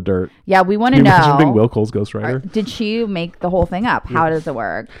want all the dirt. Yeah, we want to know. Imagine being Will Cole's ghostwriter. Did she make the whole thing up? How does it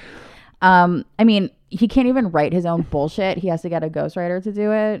work? He can't even write his own bullshit. He has to get a ghostwriter to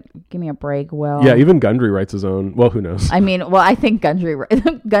do it. Give me a break, Will. Yeah, even Gundry writes his own. Well, who knows? I think Gundry's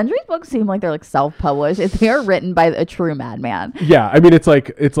books seem like they're like self-published. They are written by a true madman. Yeah, it's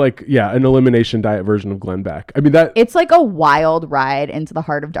like an elimination diet version of Glenn Beck. It's like a wild ride into the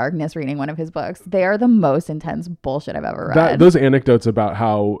heart of darkness reading one of his books. They are the most intense bullshit I've ever read. Those anecdotes about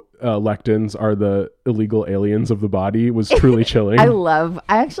how lectins are the illegal aliens of the body was truly chilling. I love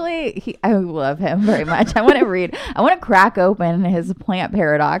him very much. I want to crack open his plant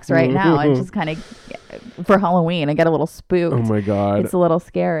paradox right now and just kind of for Halloween and get a little spooked. Oh my God. It's a little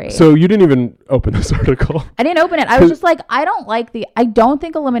scary. So you didn't even open this article. I didn't open it. I was just like, I don't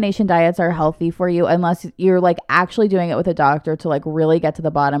think elimination diets are healthy for you unless you're like actually doing it with a doctor to like really get to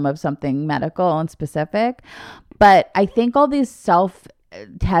the bottom of something medical and specific. But I think all these self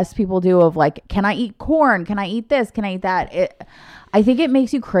tests people do of like, can I eat corn? Can I eat this? Can I eat that? I think it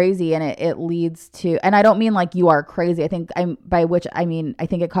makes you crazy, and it leads to, and I don't mean like you are crazy. I think I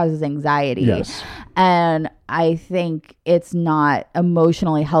think it causes anxiety. Yes. And I think it's not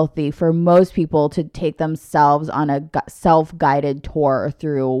emotionally healthy for most people to take themselves on a self-guided tour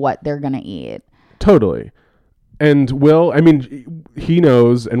through what they're going to eat. Totally. And Will, I mean, he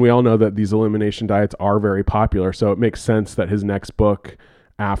knows, and we all know that these elimination diets are very popular. So it makes sense that his next book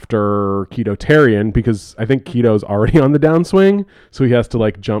after Ketotarian, because I think keto is already on the downswing. So he has to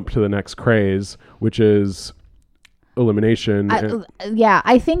like jump to the next craze, which is elimination.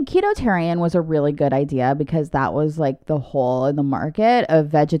 I think Ketotarian was a really good idea because that was like the hole in the market, a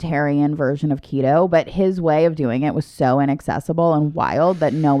vegetarian version of keto. But his way of doing it was so inaccessible and wild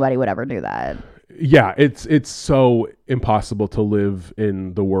that nobody would ever do that. Yeah, it's so impossible to live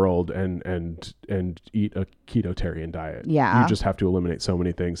in the world and eat a ketotarian diet. Yeah. You just have to eliminate so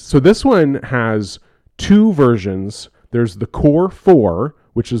many things. So this one has two versions. There's the Core 4,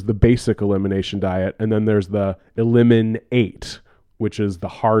 which is the basic elimination diet, and then there's the Eliminate, which is the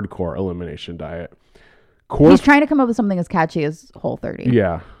hardcore elimination diet. He's trying to come up with something as catchy as Whole30.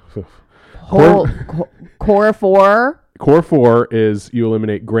 Yeah. Core 4. Core 4 is you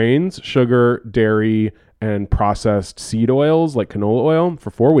eliminate grains, sugar, dairy, and processed seed oils like canola oil for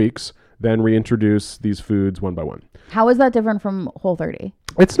 4 weeks, then reintroduce these foods one by one. How is that different from Whole30?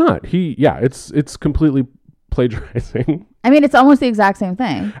 It's not. It's completely plagiarizing. I mean, it's almost the exact same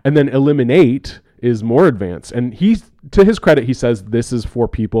thing. And then Eliminate is more advanced. And to his credit, he says this is for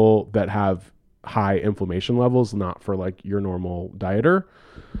people that have high inflammation levels, not for like your normal dieter.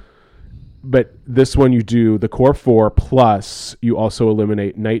 But this one you do the Core 4 plus you also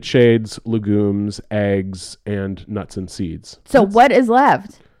eliminate nightshades, legumes, eggs, and nuts and seeds. So what is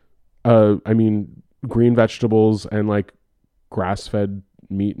left? I mean, green vegetables and like grass-fed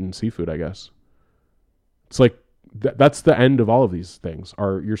meat and seafood, I guess. It's like that's the end of all of these things.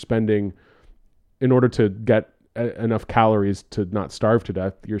 You're spending, in order to get enough calories to not starve to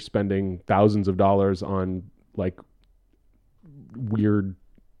death, you're spending thousands of dollars on like weird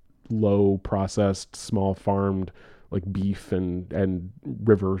low processed, small farmed like beef and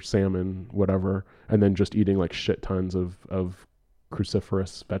river salmon, whatever, and then just eating like shit tons of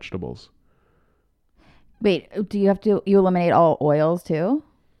cruciferous vegetables. Wait, you eliminate all oils too?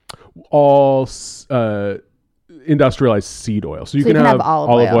 All industrialized seed oil. So you can have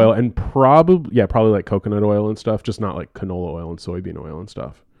olive oil and probably like coconut oil and stuff, just not like canola oil and soybean oil and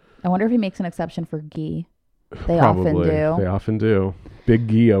stuff. I wonder if he makes an exception for ghee. They often do. Big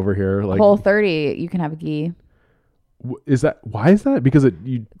ghee over here. Like Whole30, you can have ghee. Why is that? Because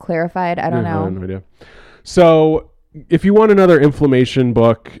you clarified? I don't know. I have no idea. So if you want another inflammation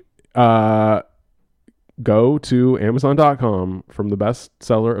book, go to Amazon.com. From the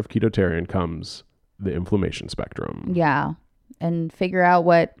bestseller of Ketotarian comes The Inflammation Spectrum. Yeah. And figure out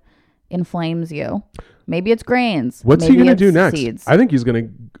what inflames you. Maybe it's grains. What's he going to do next? Seeds. I think he's going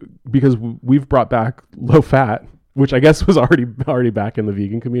to, because we've brought back low fat, which I guess was already back in the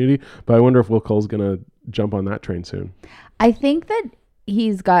vegan community. But I wonder if Will Cole's going to jump on that train soon. I think that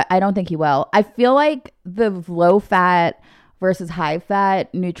I don't think he will. I feel like the low fat versus high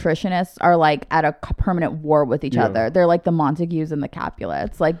fat nutritionists are like at a permanent war with each other. They're like the Montagues and the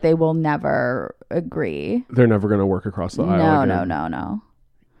Capulets. Like they will never agree. They're never going to work across the aisle. No.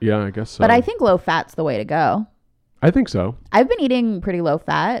 Yeah, I guess so. But I think low fat's the way to go. I think so. I've been eating pretty low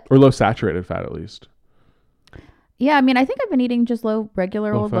fat. Or low saturated fat, at least. Yeah, I mean, I think I've been eating just low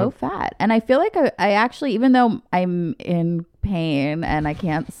fat. And I feel like I actually, even though I'm in pain and I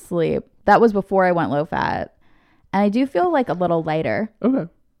can't sleep, that was before I went low fat. And I do feel like a little lighter. Okay.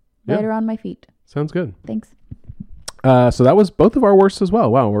 Lighter on my feet. Sounds good. Thanks. So that was both of our worsts as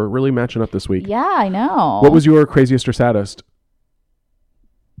well. Wow, we're really matching up this week. Yeah, I know. What was your craziest or saddest?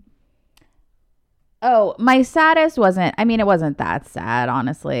 Oh, my saddest it wasn't that sad,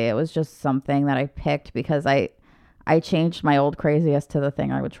 honestly. It was just something that I picked because I changed my old craziest to the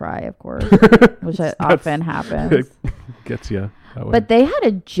thing I would try, of course, which often happens. It gets you that way. But they had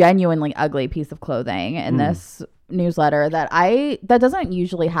a genuinely ugly piece of clothing in this newsletter that doesn't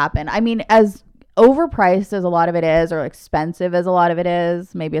usually happen. I mean, as overpriced as a lot of it is, or expensive as a lot of it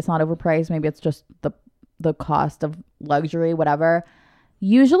is, maybe it's not overpriced, maybe it's just the cost of luxury, whatever.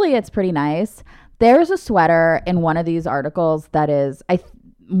 Usually it's pretty nice. There's a sweater in one of these articles that is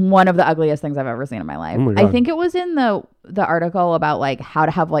one of the ugliest things I've ever seen in my life. Oh my God. I think it was in the article about like how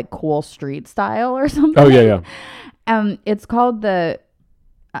to have like cool street style or something. Oh yeah. It's called the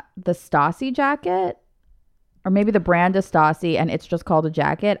Stasi jacket, or maybe the brand is Stasi and it's just called a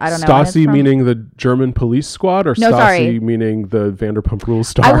jacket. I don't know. Stasi meaning the German police squad, or No, Stasi sorry. meaning the Vanderpump Rules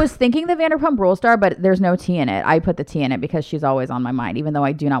star? I was thinking the Vanderpump Rules star, but there's no T in it. I put the T in it because she's always on my mind, even though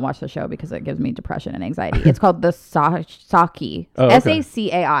I do not watch the show because it gives me depression and anxiety. It's called the Saki. Oh, okay.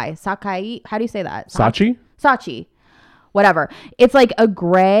 Sacai. Sakai. How do you say that? Sachi? Sachi. Whatever. It's like a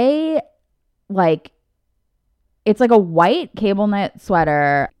gray, like, it's like a white cable knit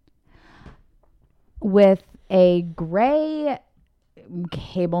sweater with a gray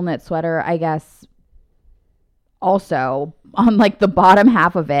cable knit sweater, I guess, also on like the bottom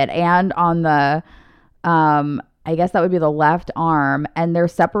half of it and on the I guess that would be the left arm, and they're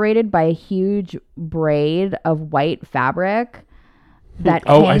separated by a huge braid of white fabric that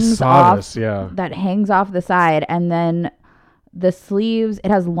hangs off the side, and then the sleeves,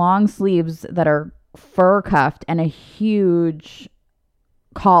 it has long sleeves that are fur cuffed and a huge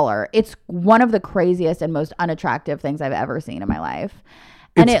collar. It's one of the craziest and most unattractive things I've ever seen in my life.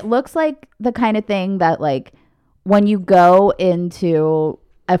 And it looks like the kind of thing that, like, when you go into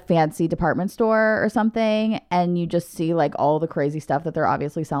a fancy department store or something and you just see like all the crazy stuff that they're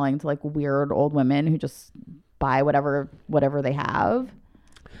obviously selling to like weird old women who just buy whatever they have.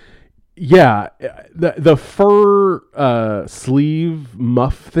 Yeah, the fur sleeve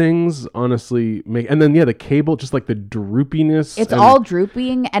muff things honestly make, and then the cable, just like the droopiness. It's all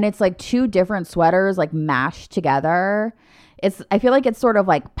drooping, and it's like two different sweaters like mashed together. I feel like it's sort of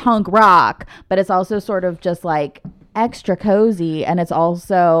like punk rock, but it's also sort of just like extra cozy, and it's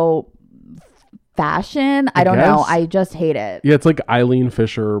also fashion. I don't know. I just hate it. Yeah, it's like Eileen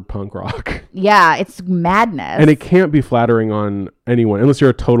Fisher punk rock. Yeah, it's madness. And it can't be flattering on anyone unless you're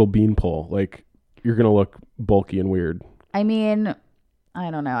a total beanpole. Like, you're going to look bulky and weird. I mean,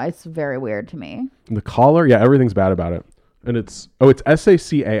 I don't know. It's very weird to me. And the collar, yeah, everything's bad about it. And it's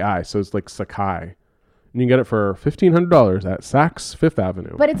SACAI, so it's like Sakai. And you can get it for $1,500 at Saks Fifth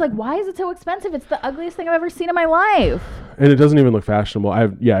Avenue. But it's like, why is it so expensive? It's the ugliest thing I've ever seen in my life. And it doesn't even look fashionable. I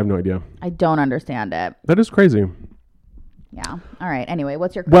have no idea. I don't understand it. That is crazy. Yeah. All right. Anyway,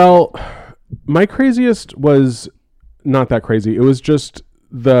 what's your Well, my craziest was not that crazy. It was just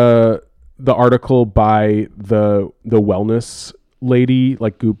the article by the wellness lady,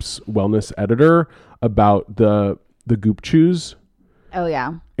 like Goop's wellness editor, about the Goop chews. Oh,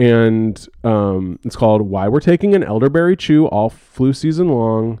 yeah. And it's called Why We're Taking an Elderberry Chew All Flu Season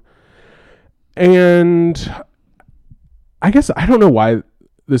Long. And I guess I don't know why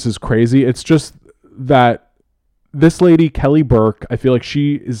this is crazy. It's just that this lady, Kelly Burke, I feel like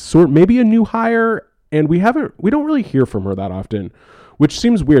she is maybe a new hire, and we don't really hear from her that often, which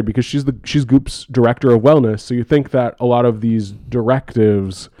seems weird because she's Goop's director of wellness. So you think that a lot of these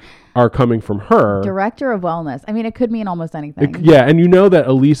directives are coming from her. Director of wellness. I mean, it could mean almost anything. And you know that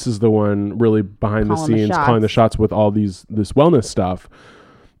Elise is the one really behind the scenes calling the shots with all this wellness stuff.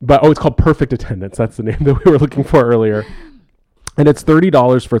 But it's called Perfect Attendance. That's the name that we were looking for earlier. And it's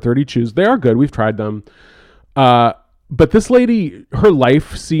 $30 for 30 chews. They are good. We've tried them. But this lady, her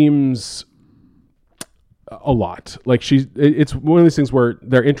life seems a lot. Like it's one of these things where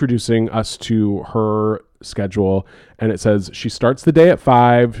they're introducing us to her schedule, and it says she starts the day at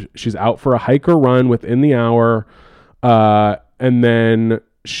 5. She's out for a hike or run within the hour. And then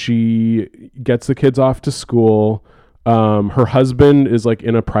she gets the kids off to school. Her husband is like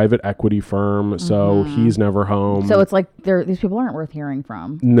in a private equity firm, so he's never home. So it's like these people aren't worth hearing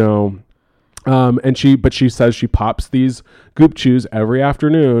from. No. But she says she pops these Goop chews every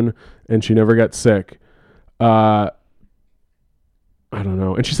afternoon and she never gets sick. I don't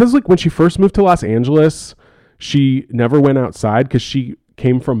know. And she says, like, when she first moved to Los Angeles, she never went outside because she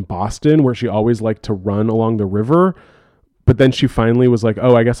came from Boston, where she always liked to run along the river. But then she finally was like,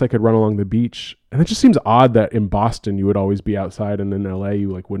 oh, I guess I could run along the beach. And it just seems odd that in Boston you would always be outside, and in LA you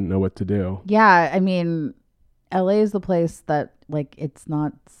like wouldn't know what to do. Yeah, I mean, LA is the place that like it's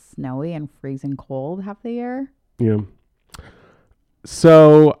not snowy and freezing cold half the year. Yeah.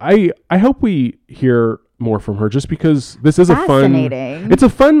 So I hope we hear more from her, just because this is fascinating. It's a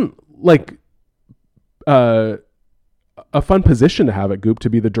fun like a fun position to have at Goop, to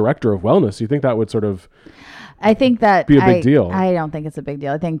be the director of wellness. You think that would sort of I think that be a big deal? I don't think it's a big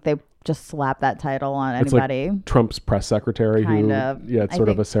deal. I think they just slap that title on anybody. It's like Trump's press secretary. Kind of. Yeah, it's sort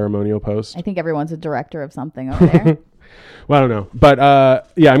of a ceremonial post. I think everyone's a director of something over there. Well, I don't know. But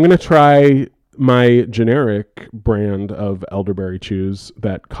yeah, I'm going to try my generic brand of elderberry chews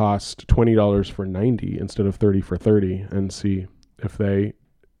that cost $20 for 90 instead of 30 for 30 and see if they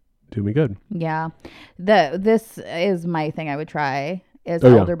do me good. Yeah. This is my thing I would try is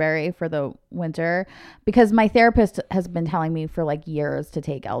elderberry for the winter, because my therapist has been telling me for like years to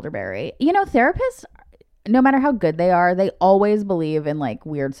take elderberry. You know, therapists, no matter how good they are, they always believe in like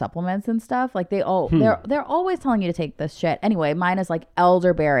weird supplements and stuff. Like they're always telling you to take this shit. Anyway, mine is like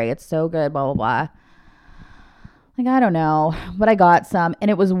elderberry. It's so good, blah, blah, blah. Like, I don't know, but I got some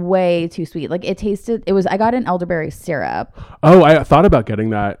and it was way too sweet. Like I got an elderberry syrup. Oh, I thought about getting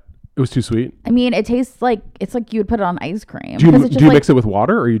that. It was too sweet. I mean, it tastes like, it's like you would put it on ice cream. Do you mix it with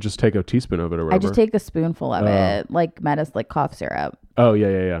water, or you just take a teaspoon of it or whatever? I just take a spoonful of it, like like cough syrup. Oh,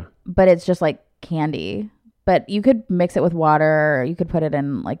 yeah. But it's just like candy. But you could mix it with water. Or you could put it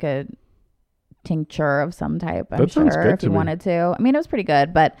in like a tincture of some type, I'm sure, if you wanted to. I mean, it was pretty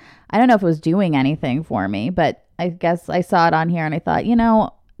good, but I don't know if it was doing anything for me. But I guess I saw it on here and I thought, you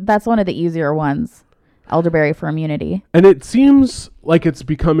know, that's one of the easier ones. Elderberry for immunity. And it seems like it's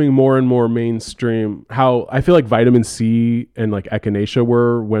becoming more and more mainstream. How I feel like vitamin C and like echinacea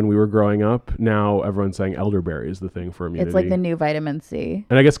were when we were growing up. Now everyone's saying elderberry is the thing for immunity. It's like the new vitamin C.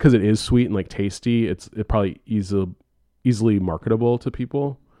 And I guess because it is sweet and like tasty, it's probably easily marketable to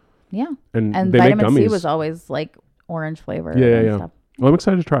people. Yeah. And they vitamin make gummies. C was always like orange flavor. Yeah. Stuff. Well, I'm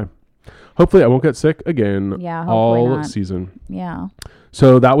excited to try. Hopefully I won't get sick again all not. season. Yeah.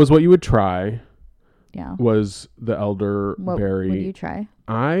 So that was what you would try. Yeah. Was the elderberry. What would you try?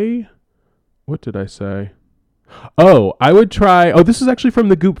 What did I say? Oh, I would try. Oh, this is actually from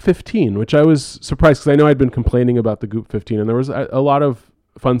the Goop 15, which I was surprised because I know I'd been complaining about the Goop 15 and there was a lot of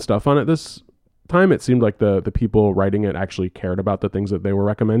fun stuff on it this time. It seemed like the people writing it actually cared about the things that they were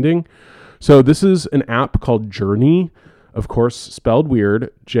recommending. So this is an app called Journey, of course, spelled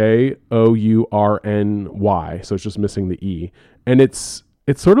weird, Journy. So it's just missing the E. And it's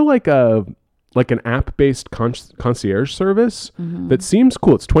sort of like an app-based concierge service that seems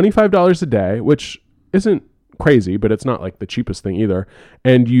cool. It's $25 a day, which isn't crazy, but it's not like the cheapest thing either.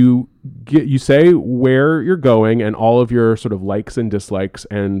 And you say where you're going and all of your sort of likes and dislikes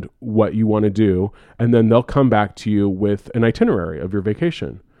and what you want to do, and then they'll come back to you with an itinerary of your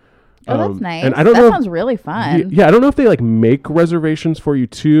vacation. Oh, that's nice. And I don't know sounds really fun. Yeah, I don't know if they like make reservations for you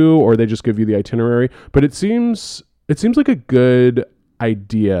too, or they just give you the itinerary. But it seems like a good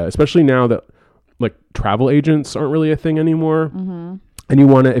idea, especially now that like travel agents aren't really a thing anymore. Mm-hmm.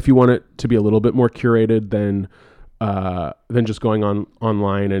 And if you want it to be a little bit more curated than just going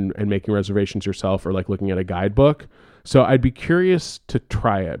online and making reservations yourself or like looking at a guidebook. So I'd be curious to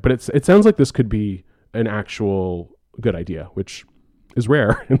try it, but it sounds like this could be an actual good idea, which is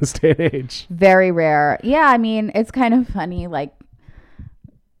rare in this day and age. Very rare. Yeah. I mean, it's kind of funny, like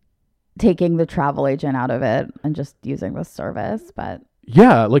taking the travel agent out of it and just using the service, but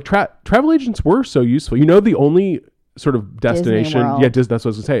yeah, like travel agents were so useful. You know, the only sort of destination, that's what I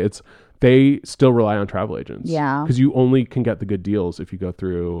was gonna say. They still rely on travel agents. Yeah, because you only can get the good deals if you go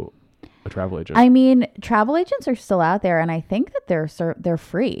through a travel agent. I mean, travel agents are still out there, and I think that they're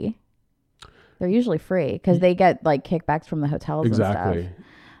free. They're usually free because they get like kickbacks from the hotels and stuff.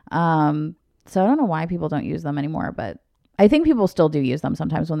 So I don't know why people don't use them anymore, but I think people still do use them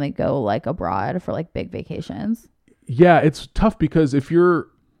sometimes when they go like abroad for like big vacations. Yeah, it's tough because if you're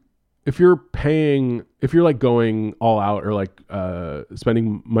like going all out or like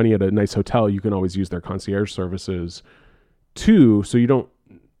spending money at a nice hotel, you can always use their concierge services too. So you don't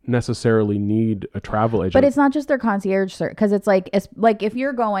necessarily need a travel agent. But it's not just their concierge service, because it's like if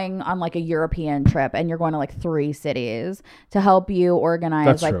you're going on like a European trip and you're going to like 3 cities to help you organize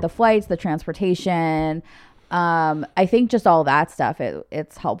That's like true. the flights, the transportation. I think just all that stuff,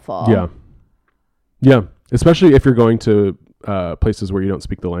 it's helpful. Yeah. Especially if you're going to places where you don't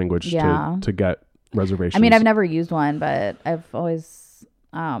speak the language to get reservations. I mean, I've never used one, but I've always...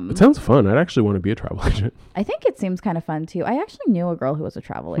 it sounds fun. I'd actually want to be a travel agent. I think it seems kind of fun too. I actually knew a girl who was a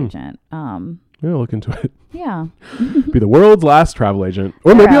travel agent. Yeah, look into it. Yeah. Be the world's last travel agent.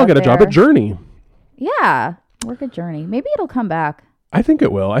 Or maybe I'll get a job at Journey. Yeah. Work at Journey. Maybe it'll come back. I think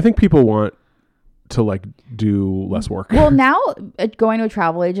it will. I think people want to like do less work. Well, now going to a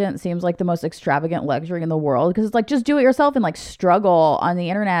travel agent seems like the most extravagant luxury in the world, because it's like just do it yourself and like struggle on the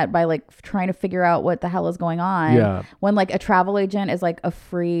internet by like trying to figure out what the hell is going on. Yeah. When like a travel agent is like a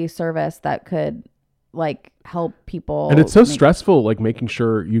free service that could like help people. And it's so stressful, like making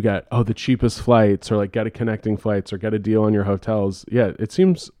sure you get the cheapest flights, or like get a connecting flights, or get a deal on your hotels. Yeah, it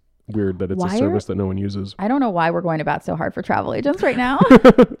seems weird that it's a service that no one uses. I don't know why we're going to bat so hard for travel agents right now,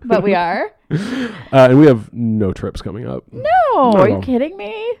 but we are. And we have no trips coming up. No, are you kidding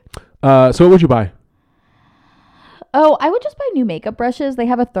me? So what would you buy? Oh, I would just buy new makeup brushes. They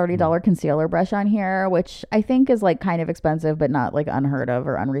have a $30 concealer brush on here, which I think is like kind of expensive, but not like unheard of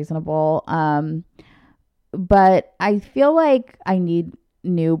or unreasonable. But I feel like I need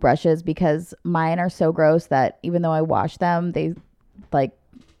new brushes because mine are so gross that even though I wash them, they like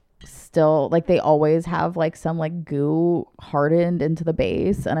still like they always have like some like goo hardened into the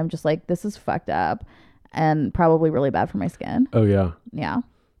base. And I'm just like, this is fucked up and probably really bad for my skin. Oh, yeah. Yeah.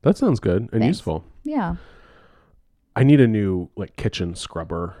 That sounds good and Thanks. useful. Yeah. I need a new like kitchen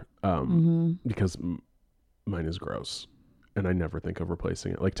scrubber because mine is gross and I never think of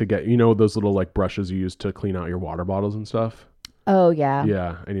replacing it. Like to get, those little like brushes you use to clean out your water bottles and stuff. Oh, yeah.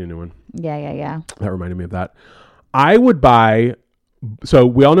 Yeah, I need a new one. Yeah. That reminded me of that. I would buy, so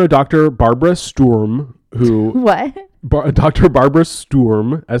we all know Dr. Barbara Sturm, who... What? Dr. Barbara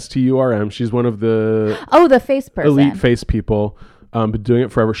Sturm, Sturm. She's one of the... Oh, the face person. Elite face people. Been doing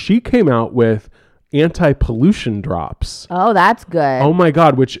it forever. She came out with anti-pollution drops. Oh, that's good. Oh my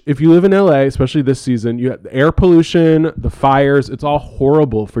God, which if you live in LA, especially this season, you have the air pollution, the fires, it's all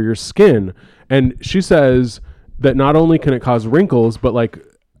horrible for your skin. And she says that not only can it cause wrinkles, but like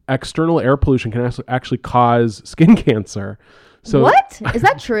external air pollution can actually cause skin cancer. So what? Is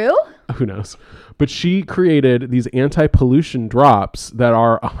that true? Who knows? But she created these anti-pollution drops that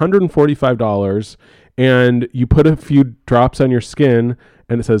are $145, and you put a few drops on your skin,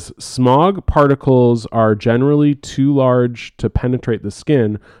 and it says smog particles are generally too large to penetrate the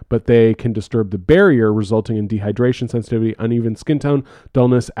skin, but they can disturb the barrier, resulting in dehydration, sensitivity, uneven skin tone,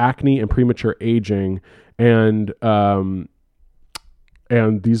 dullness, acne, and premature aging. And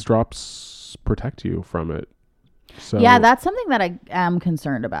these drops protect you from it. So yeah, that's something that I am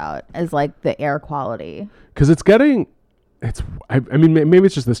concerned about is like the air quality. Because I mean, maybe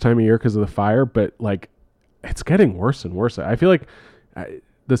it's just this time of year because of the fire, but like it's getting worse and worse. I feel like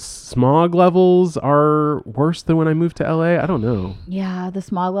the smog levels are worse than when I moved to LA. I don't know. Yeah, the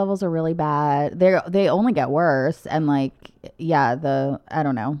smog levels are really bad. They only get worse. And like, yeah, I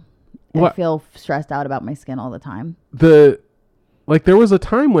don't know. I feel stressed out about my skin all the time. Like there was a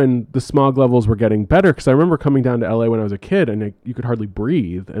time when the smog levels were getting better because I remember coming down to LA when I was a kid and you could hardly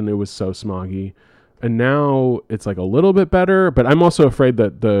breathe and it was so smoggy. And now it's like a little bit better, but I'm also afraid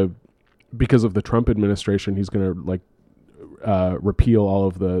that because of the Trump administration, he's going to like repeal all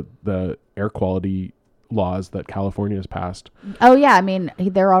of the air quality laws that California has passed. Oh yeah, I mean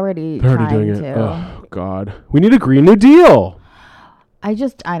they're already doing it. Oh God, we need a Green New Deal. I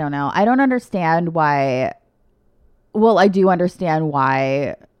don't know. I don't understand why. Well, I do understand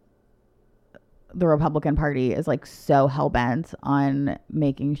why the Republican Party is like so hell-bent on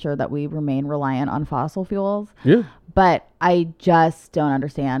making sure that we remain reliant on fossil fuels. Yeah. But I just don't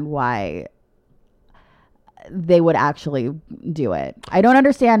understand why they would actually do it. I don't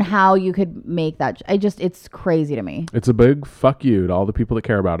understand how you could make that. It's crazy to me. It's a big fuck you to all the people that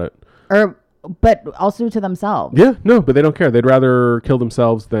care about it. But also to themselves. Yeah, no, but they don't care. They'd rather kill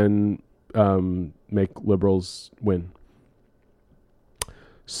themselves than make liberals win.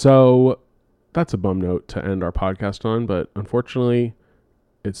 So that's a bum note to end our podcast on, but unfortunately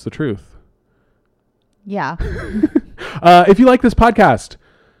it's the truth. Yeah. If you like this podcast,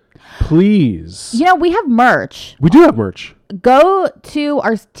 please. We have merch. We do have merch. Go to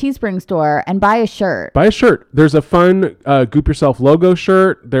our Teespring store and buy a shirt. There's a fun Goop Yourself logo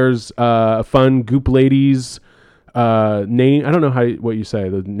shirt. There's a fun Goop Ladies name. I don't know what you say,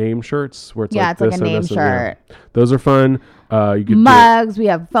 the name shirts where it's like it's like a name shirt. Those are fun. You get mugs. We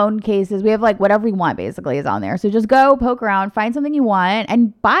have phone cases. We have like whatever you want basically is on there. So just go poke around, find something you want,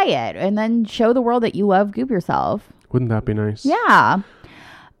 and buy it, and then show the world that you love Goop Yourself. Wouldn't that be nice? Yeah.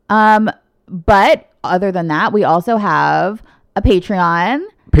 But other than that, we also have a Patreon.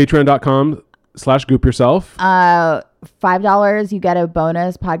 Patreon.com/Goop Yourself. $5 you get a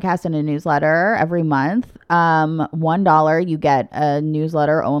bonus podcast and a newsletter every month. $1 you get a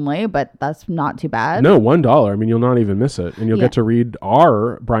newsletter only, but that's not too bad. No, $1. I mean, you'll not even miss it, and you'll get to read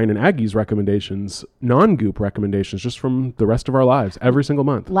our Brian and Aggie's recommendations, non-Goop recommendations, just from the rest of our lives every single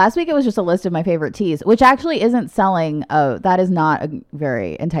month. Last week it was just a list of my favorite teas, which actually isn't selling. That is not a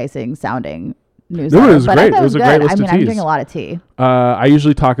very enticing sounding newsletter. No, it was great. It was a great list of teas. I'm drinking a lot of tea. I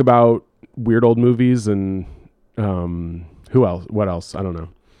usually talk about weird old movies and who else? What else? I don't know.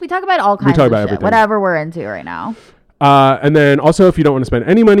 We talk about all kinds of shit, everything. Whatever we're into right now. And then also, if you don't want to spend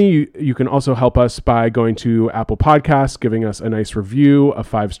any money, you can also help us by going to Apple Podcasts, giving us a nice review, a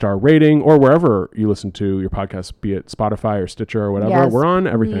 5-star rating, or wherever you listen to your podcast, be it Spotify or Stitcher or whatever. Yes, we're on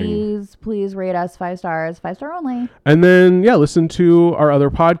everything. Please rate us 5 stars, 5-star only. And then, listen to our other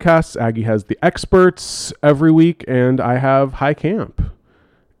podcasts. Aggie has The Experts every week, and I have High Camp.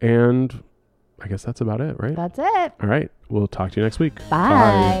 And I guess that's about it, right? That's it. All right. We'll talk to you next week.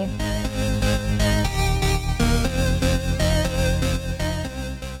 Bye.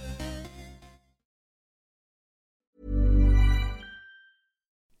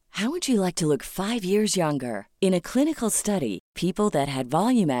 How would you like to look 5 years younger? In a clinical study, people that had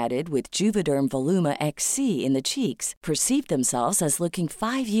volume added with Juvederm Voluma XC in the cheeks perceived themselves as looking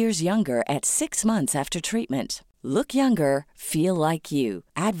 5 years younger at 6 months after treatment. Look younger, feel like you.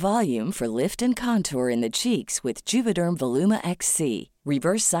 Add volume for lift and contour in the cheeks with Juvederm Voluma XC.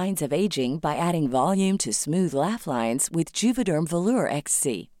 Reverse signs of aging by adding volume to smooth laugh lines with Juvederm Volure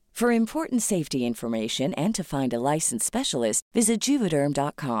XC. For important safety information and to find a licensed specialist, visit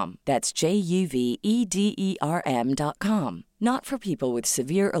Juvederm.com. That's JUVEDERM.com. Not for people with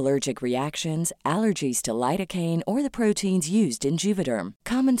severe allergic reactions, allergies to lidocaine, or the proteins used in Juvederm.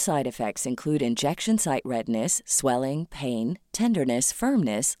 Common side effects include injection site redness, swelling, pain, tenderness,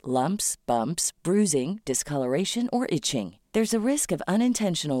 firmness, lumps, bumps, bruising, discoloration, or itching. There's a risk of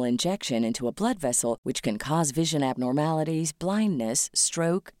unintentional injection into a blood vessel, which can cause vision abnormalities, blindness,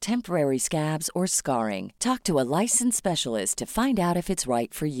 stroke, temporary scabs, or scarring. Talk to a licensed specialist to find out if it's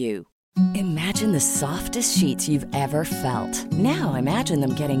right for you. Imagine the softest sheets you've ever felt. Now imagine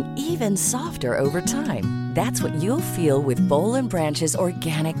them getting even softer over time. That's what you'll feel with Boll & Branch's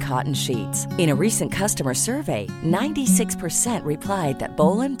organic cotton sheets. In a recent customer survey, 96% replied that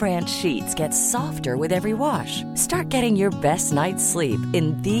Boll & Branch sheets get softer with every wash. Start getting your best night's sleep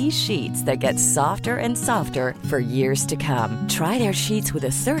in these sheets that get softer and softer for years to come. Try their sheets with a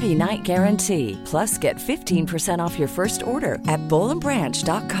 30-night guarantee. Plus, get 15% off your first order at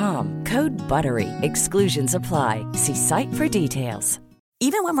bollandbranch.com. Code BUTTERY. Exclusions apply. See site for details.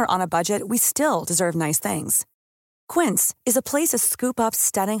 Even when we're on a budget, we still deserve nice things. Quince is a place to scoop up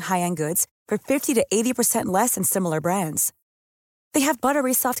stunning high-end goods for 50 to 80% less than similar brands. They have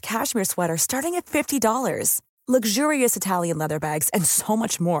buttery soft cashmere sweaters starting at $50, luxurious Italian leather bags, and so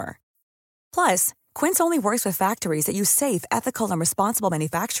much more. Plus, Quince only works with factories that use safe, ethical, and responsible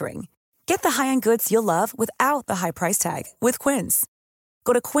manufacturing. Get the high-end goods you'll love without the high price tag with Quince.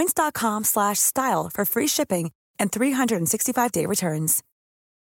 Go to quince.com/style for free shipping and 365-day returns.